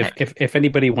if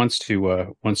anybody wants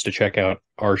to check out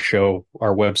our show,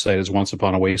 our website is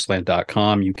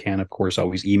onceuponawasteland.com. You can, of course,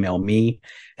 always email me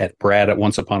at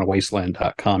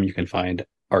brad@onceuponawasteland.com. You can find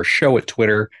our show at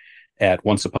Twitter at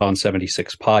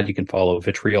onceupon76pod. You can follow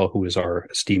Vitriol, who is our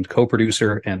esteemed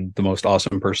co-producer and the most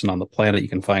awesome person on the planet. You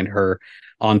can find her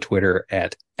on Twitter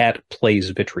at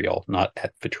playsvitriol, not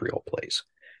at vitriol plays.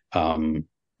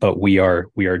 But we are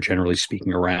generally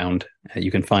speaking around.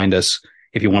 You can find us.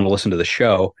 If you want to listen to the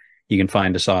show, you can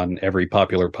find us on every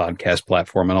popular podcast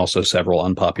platform and also several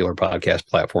unpopular podcast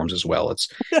platforms as well.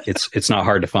 It's not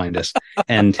hard to find us.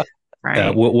 And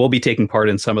right. We'll be taking part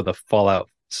in some of the Fallout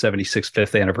 76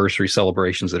 5th anniversary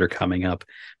celebrations that are coming up,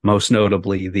 most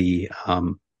notably the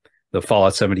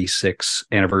Fallout 76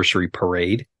 anniversary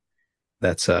parade.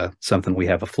 That's something we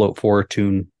have a float for.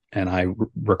 Toon and I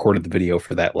recorded the video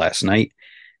for that last night.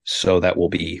 So that will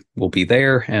be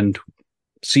there. And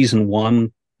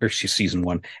episode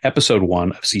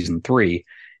 1 of season 3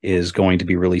 is going to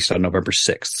be released on November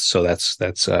 6th. So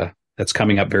that's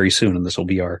coming up very soon. And this will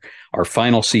be our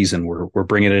final season. We're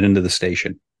bringing it into the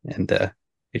station, and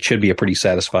it should be a pretty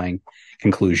satisfying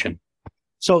conclusion.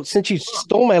 So since you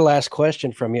stole my last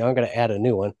question from me, I'm going to add a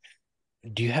new one.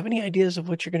 Do you have any ideas of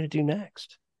what you're going to do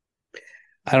next?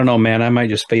 I don't know, man. I might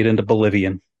just fade into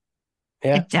Bolivian.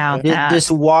 Yeah. I doubt that. Just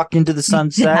walk into the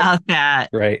sunset. I doubt that.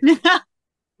 Right.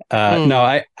 No,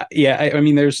 I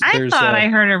mean, I thought I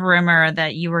heard a rumor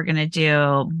that you were going to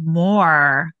do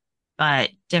more,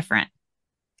 but different.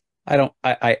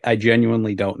 I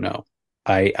genuinely don't know.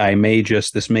 I may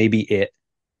this may be it.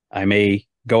 I may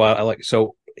go out.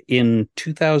 So in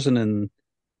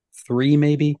 2003,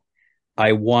 maybe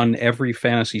I won every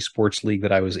fantasy sports league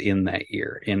that I was in that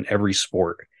year in every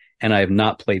sport. And I have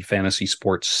not played fantasy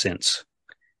sports since,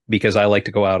 because I like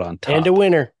to go out on top. And a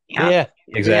winner. Yeah,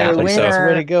 exactly. So that's the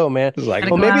way to go, man. Like,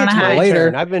 well, maybe it's my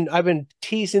turn. I've been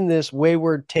teasing this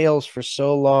Wayward Tales for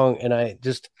so long, and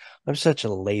I'm such a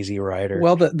lazy writer.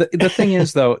 Well, the thing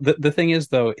is though,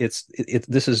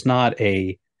 this is not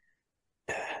a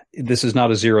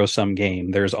zero-sum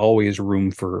game. There's always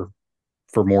room for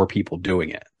more people doing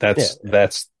it. That's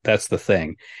the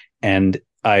thing. And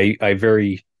I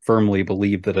very firmly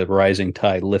believe that a rising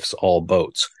tide lifts all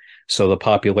boats. So the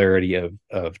popularity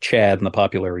of Chad and the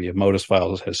popularity of Modus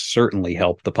Files has certainly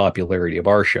helped the popularity of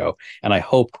our show. And I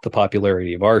hope the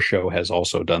popularity of our show has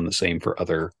also done the same for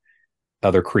other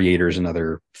creators and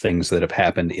other things that have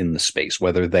happened in the space,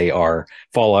 whether they are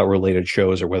Fallout related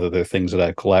shows or whether they're things that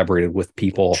I've collaborated with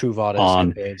people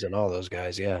on and all those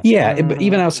guys. Yeah. But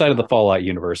even outside of the Fallout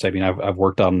universe, I mean, I've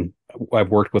worked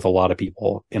with a lot of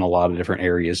people in a lot of different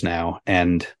areas now,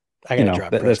 and I gotta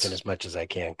drop Preston as much as I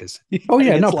can because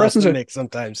Preston's a mix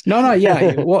sometimes. No,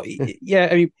 well, yeah.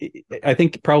 I mean, I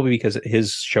think probably because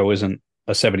his show isn't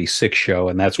a 76 show,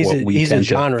 and that's what we tend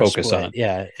to focus split. on.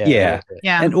 Yeah.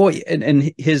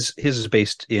 And his is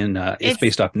based in it's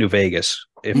based off New Vegas.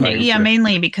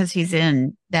 Mainly because he's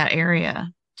in that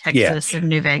area, Texas and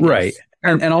New Vegas, right?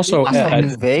 And also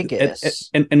New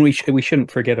Vegas, and we shouldn't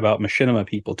forget about machinima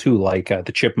people too. Like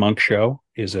the Chipmunk Show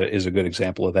is a good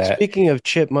example of that. Speaking of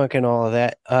Chipmunk and all of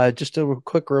that, just a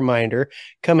quick reminder: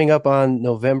 coming up on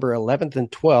November 11th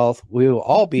and 12th, we will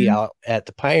all be out at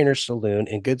the Pioneer Saloon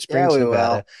in Good Springs,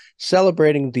 Nevada,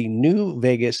 celebrating the New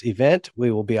Vegas event. We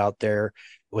will be out there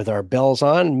with our bells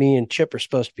on. Me and Chip are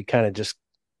supposed to be kind of just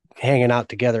hanging out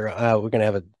together. We're gonna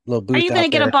have a little booth. Are you gonna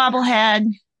get a bobblehead?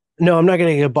 No, I'm not going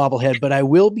to get a bobblehead, but I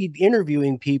will be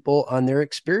interviewing people on their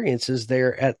experiences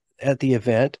there at the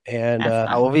event, and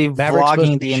I will be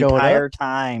vlogging the entire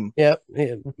time. Yep,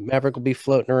 Maverick will be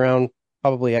floating around,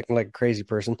 probably acting like a crazy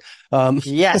person.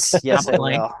 Yes, I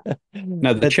will.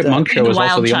 Now the Chipmunk Show is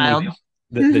also the only.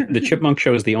 The Chipmunk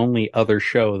Show is the only other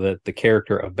show that the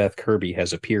character of Beth Kirby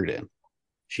has appeared in.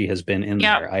 She has been in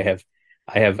there. I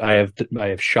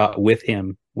have shot with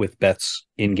him with Beth's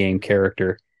in-game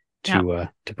character to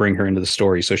bring her into the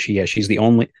story. So she's the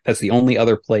only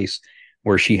other place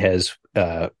where she has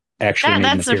actually made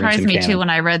an appearance surprised in me canon. Too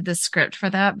when I read the script for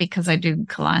that, because I do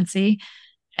Kalansi,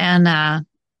 and I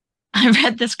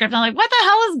read the script and I'm like, what the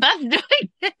hell is Beth doing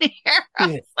in here? I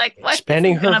was like, what,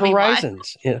 expanding her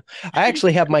horizons. I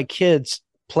actually have my kids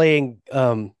playing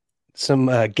some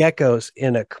geckos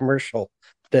in a commercial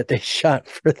that they shot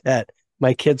for that.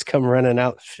 My kids come running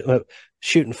out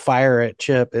shooting fire at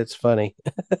Chip. It's funny.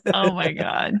 Oh my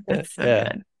God. That's so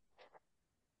good.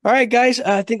 All right, guys.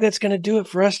 I think that's going to do it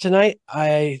for us tonight.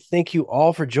 I thank you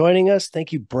all for joining us.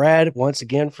 Thank you, Brad, once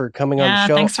again for coming on the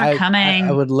show. Thanks for coming.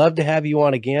 I would love to have you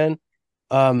on again.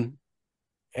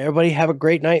 Everybody have a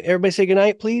great night. Everybody say good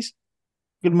night, please.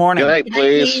 Good morning. Good night,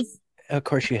 please. Of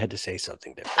course, you had to say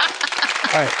something different.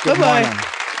 All right,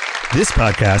 bye-bye. This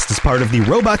podcast is part of the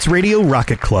Robots Radio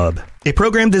Rocket Club, a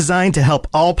program designed to help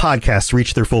all podcasts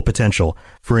reach their full potential.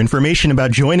 For information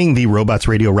about joining the Robots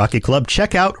Radio Rocket Club,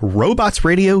 check out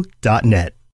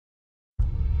robotsradio.net.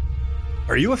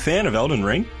 Are you a fan of Elden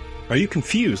Ring? Are you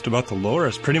confused about the lore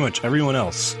as pretty much everyone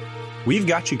else? We've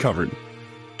got you covered.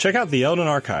 Check out the Elden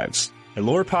Archives, a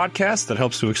lore podcast that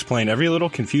helps to explain every little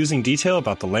confusing detail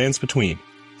about the lands between.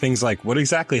 Things like what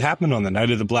exactly happened on the Night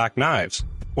of the Black Knives,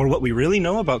 or what we really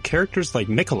know about characters like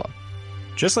Mikola.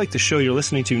 Just like the show you're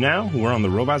listening to now, we're on the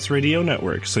Robots Radio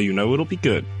Network, so you know it'll be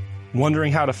good.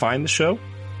 Wondering how to find the show?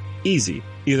 Easy.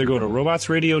 Either go to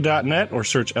robotsradio.net or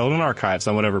search Elden Archives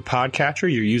on whatever podcatcher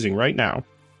you're using right now.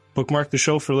 Bookmark the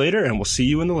show for later, and we'll see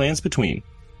you in the lands between.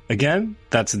 Again,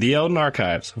 that's The Elden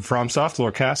Archives, a FromSoft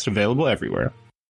Lorecast available everywhere.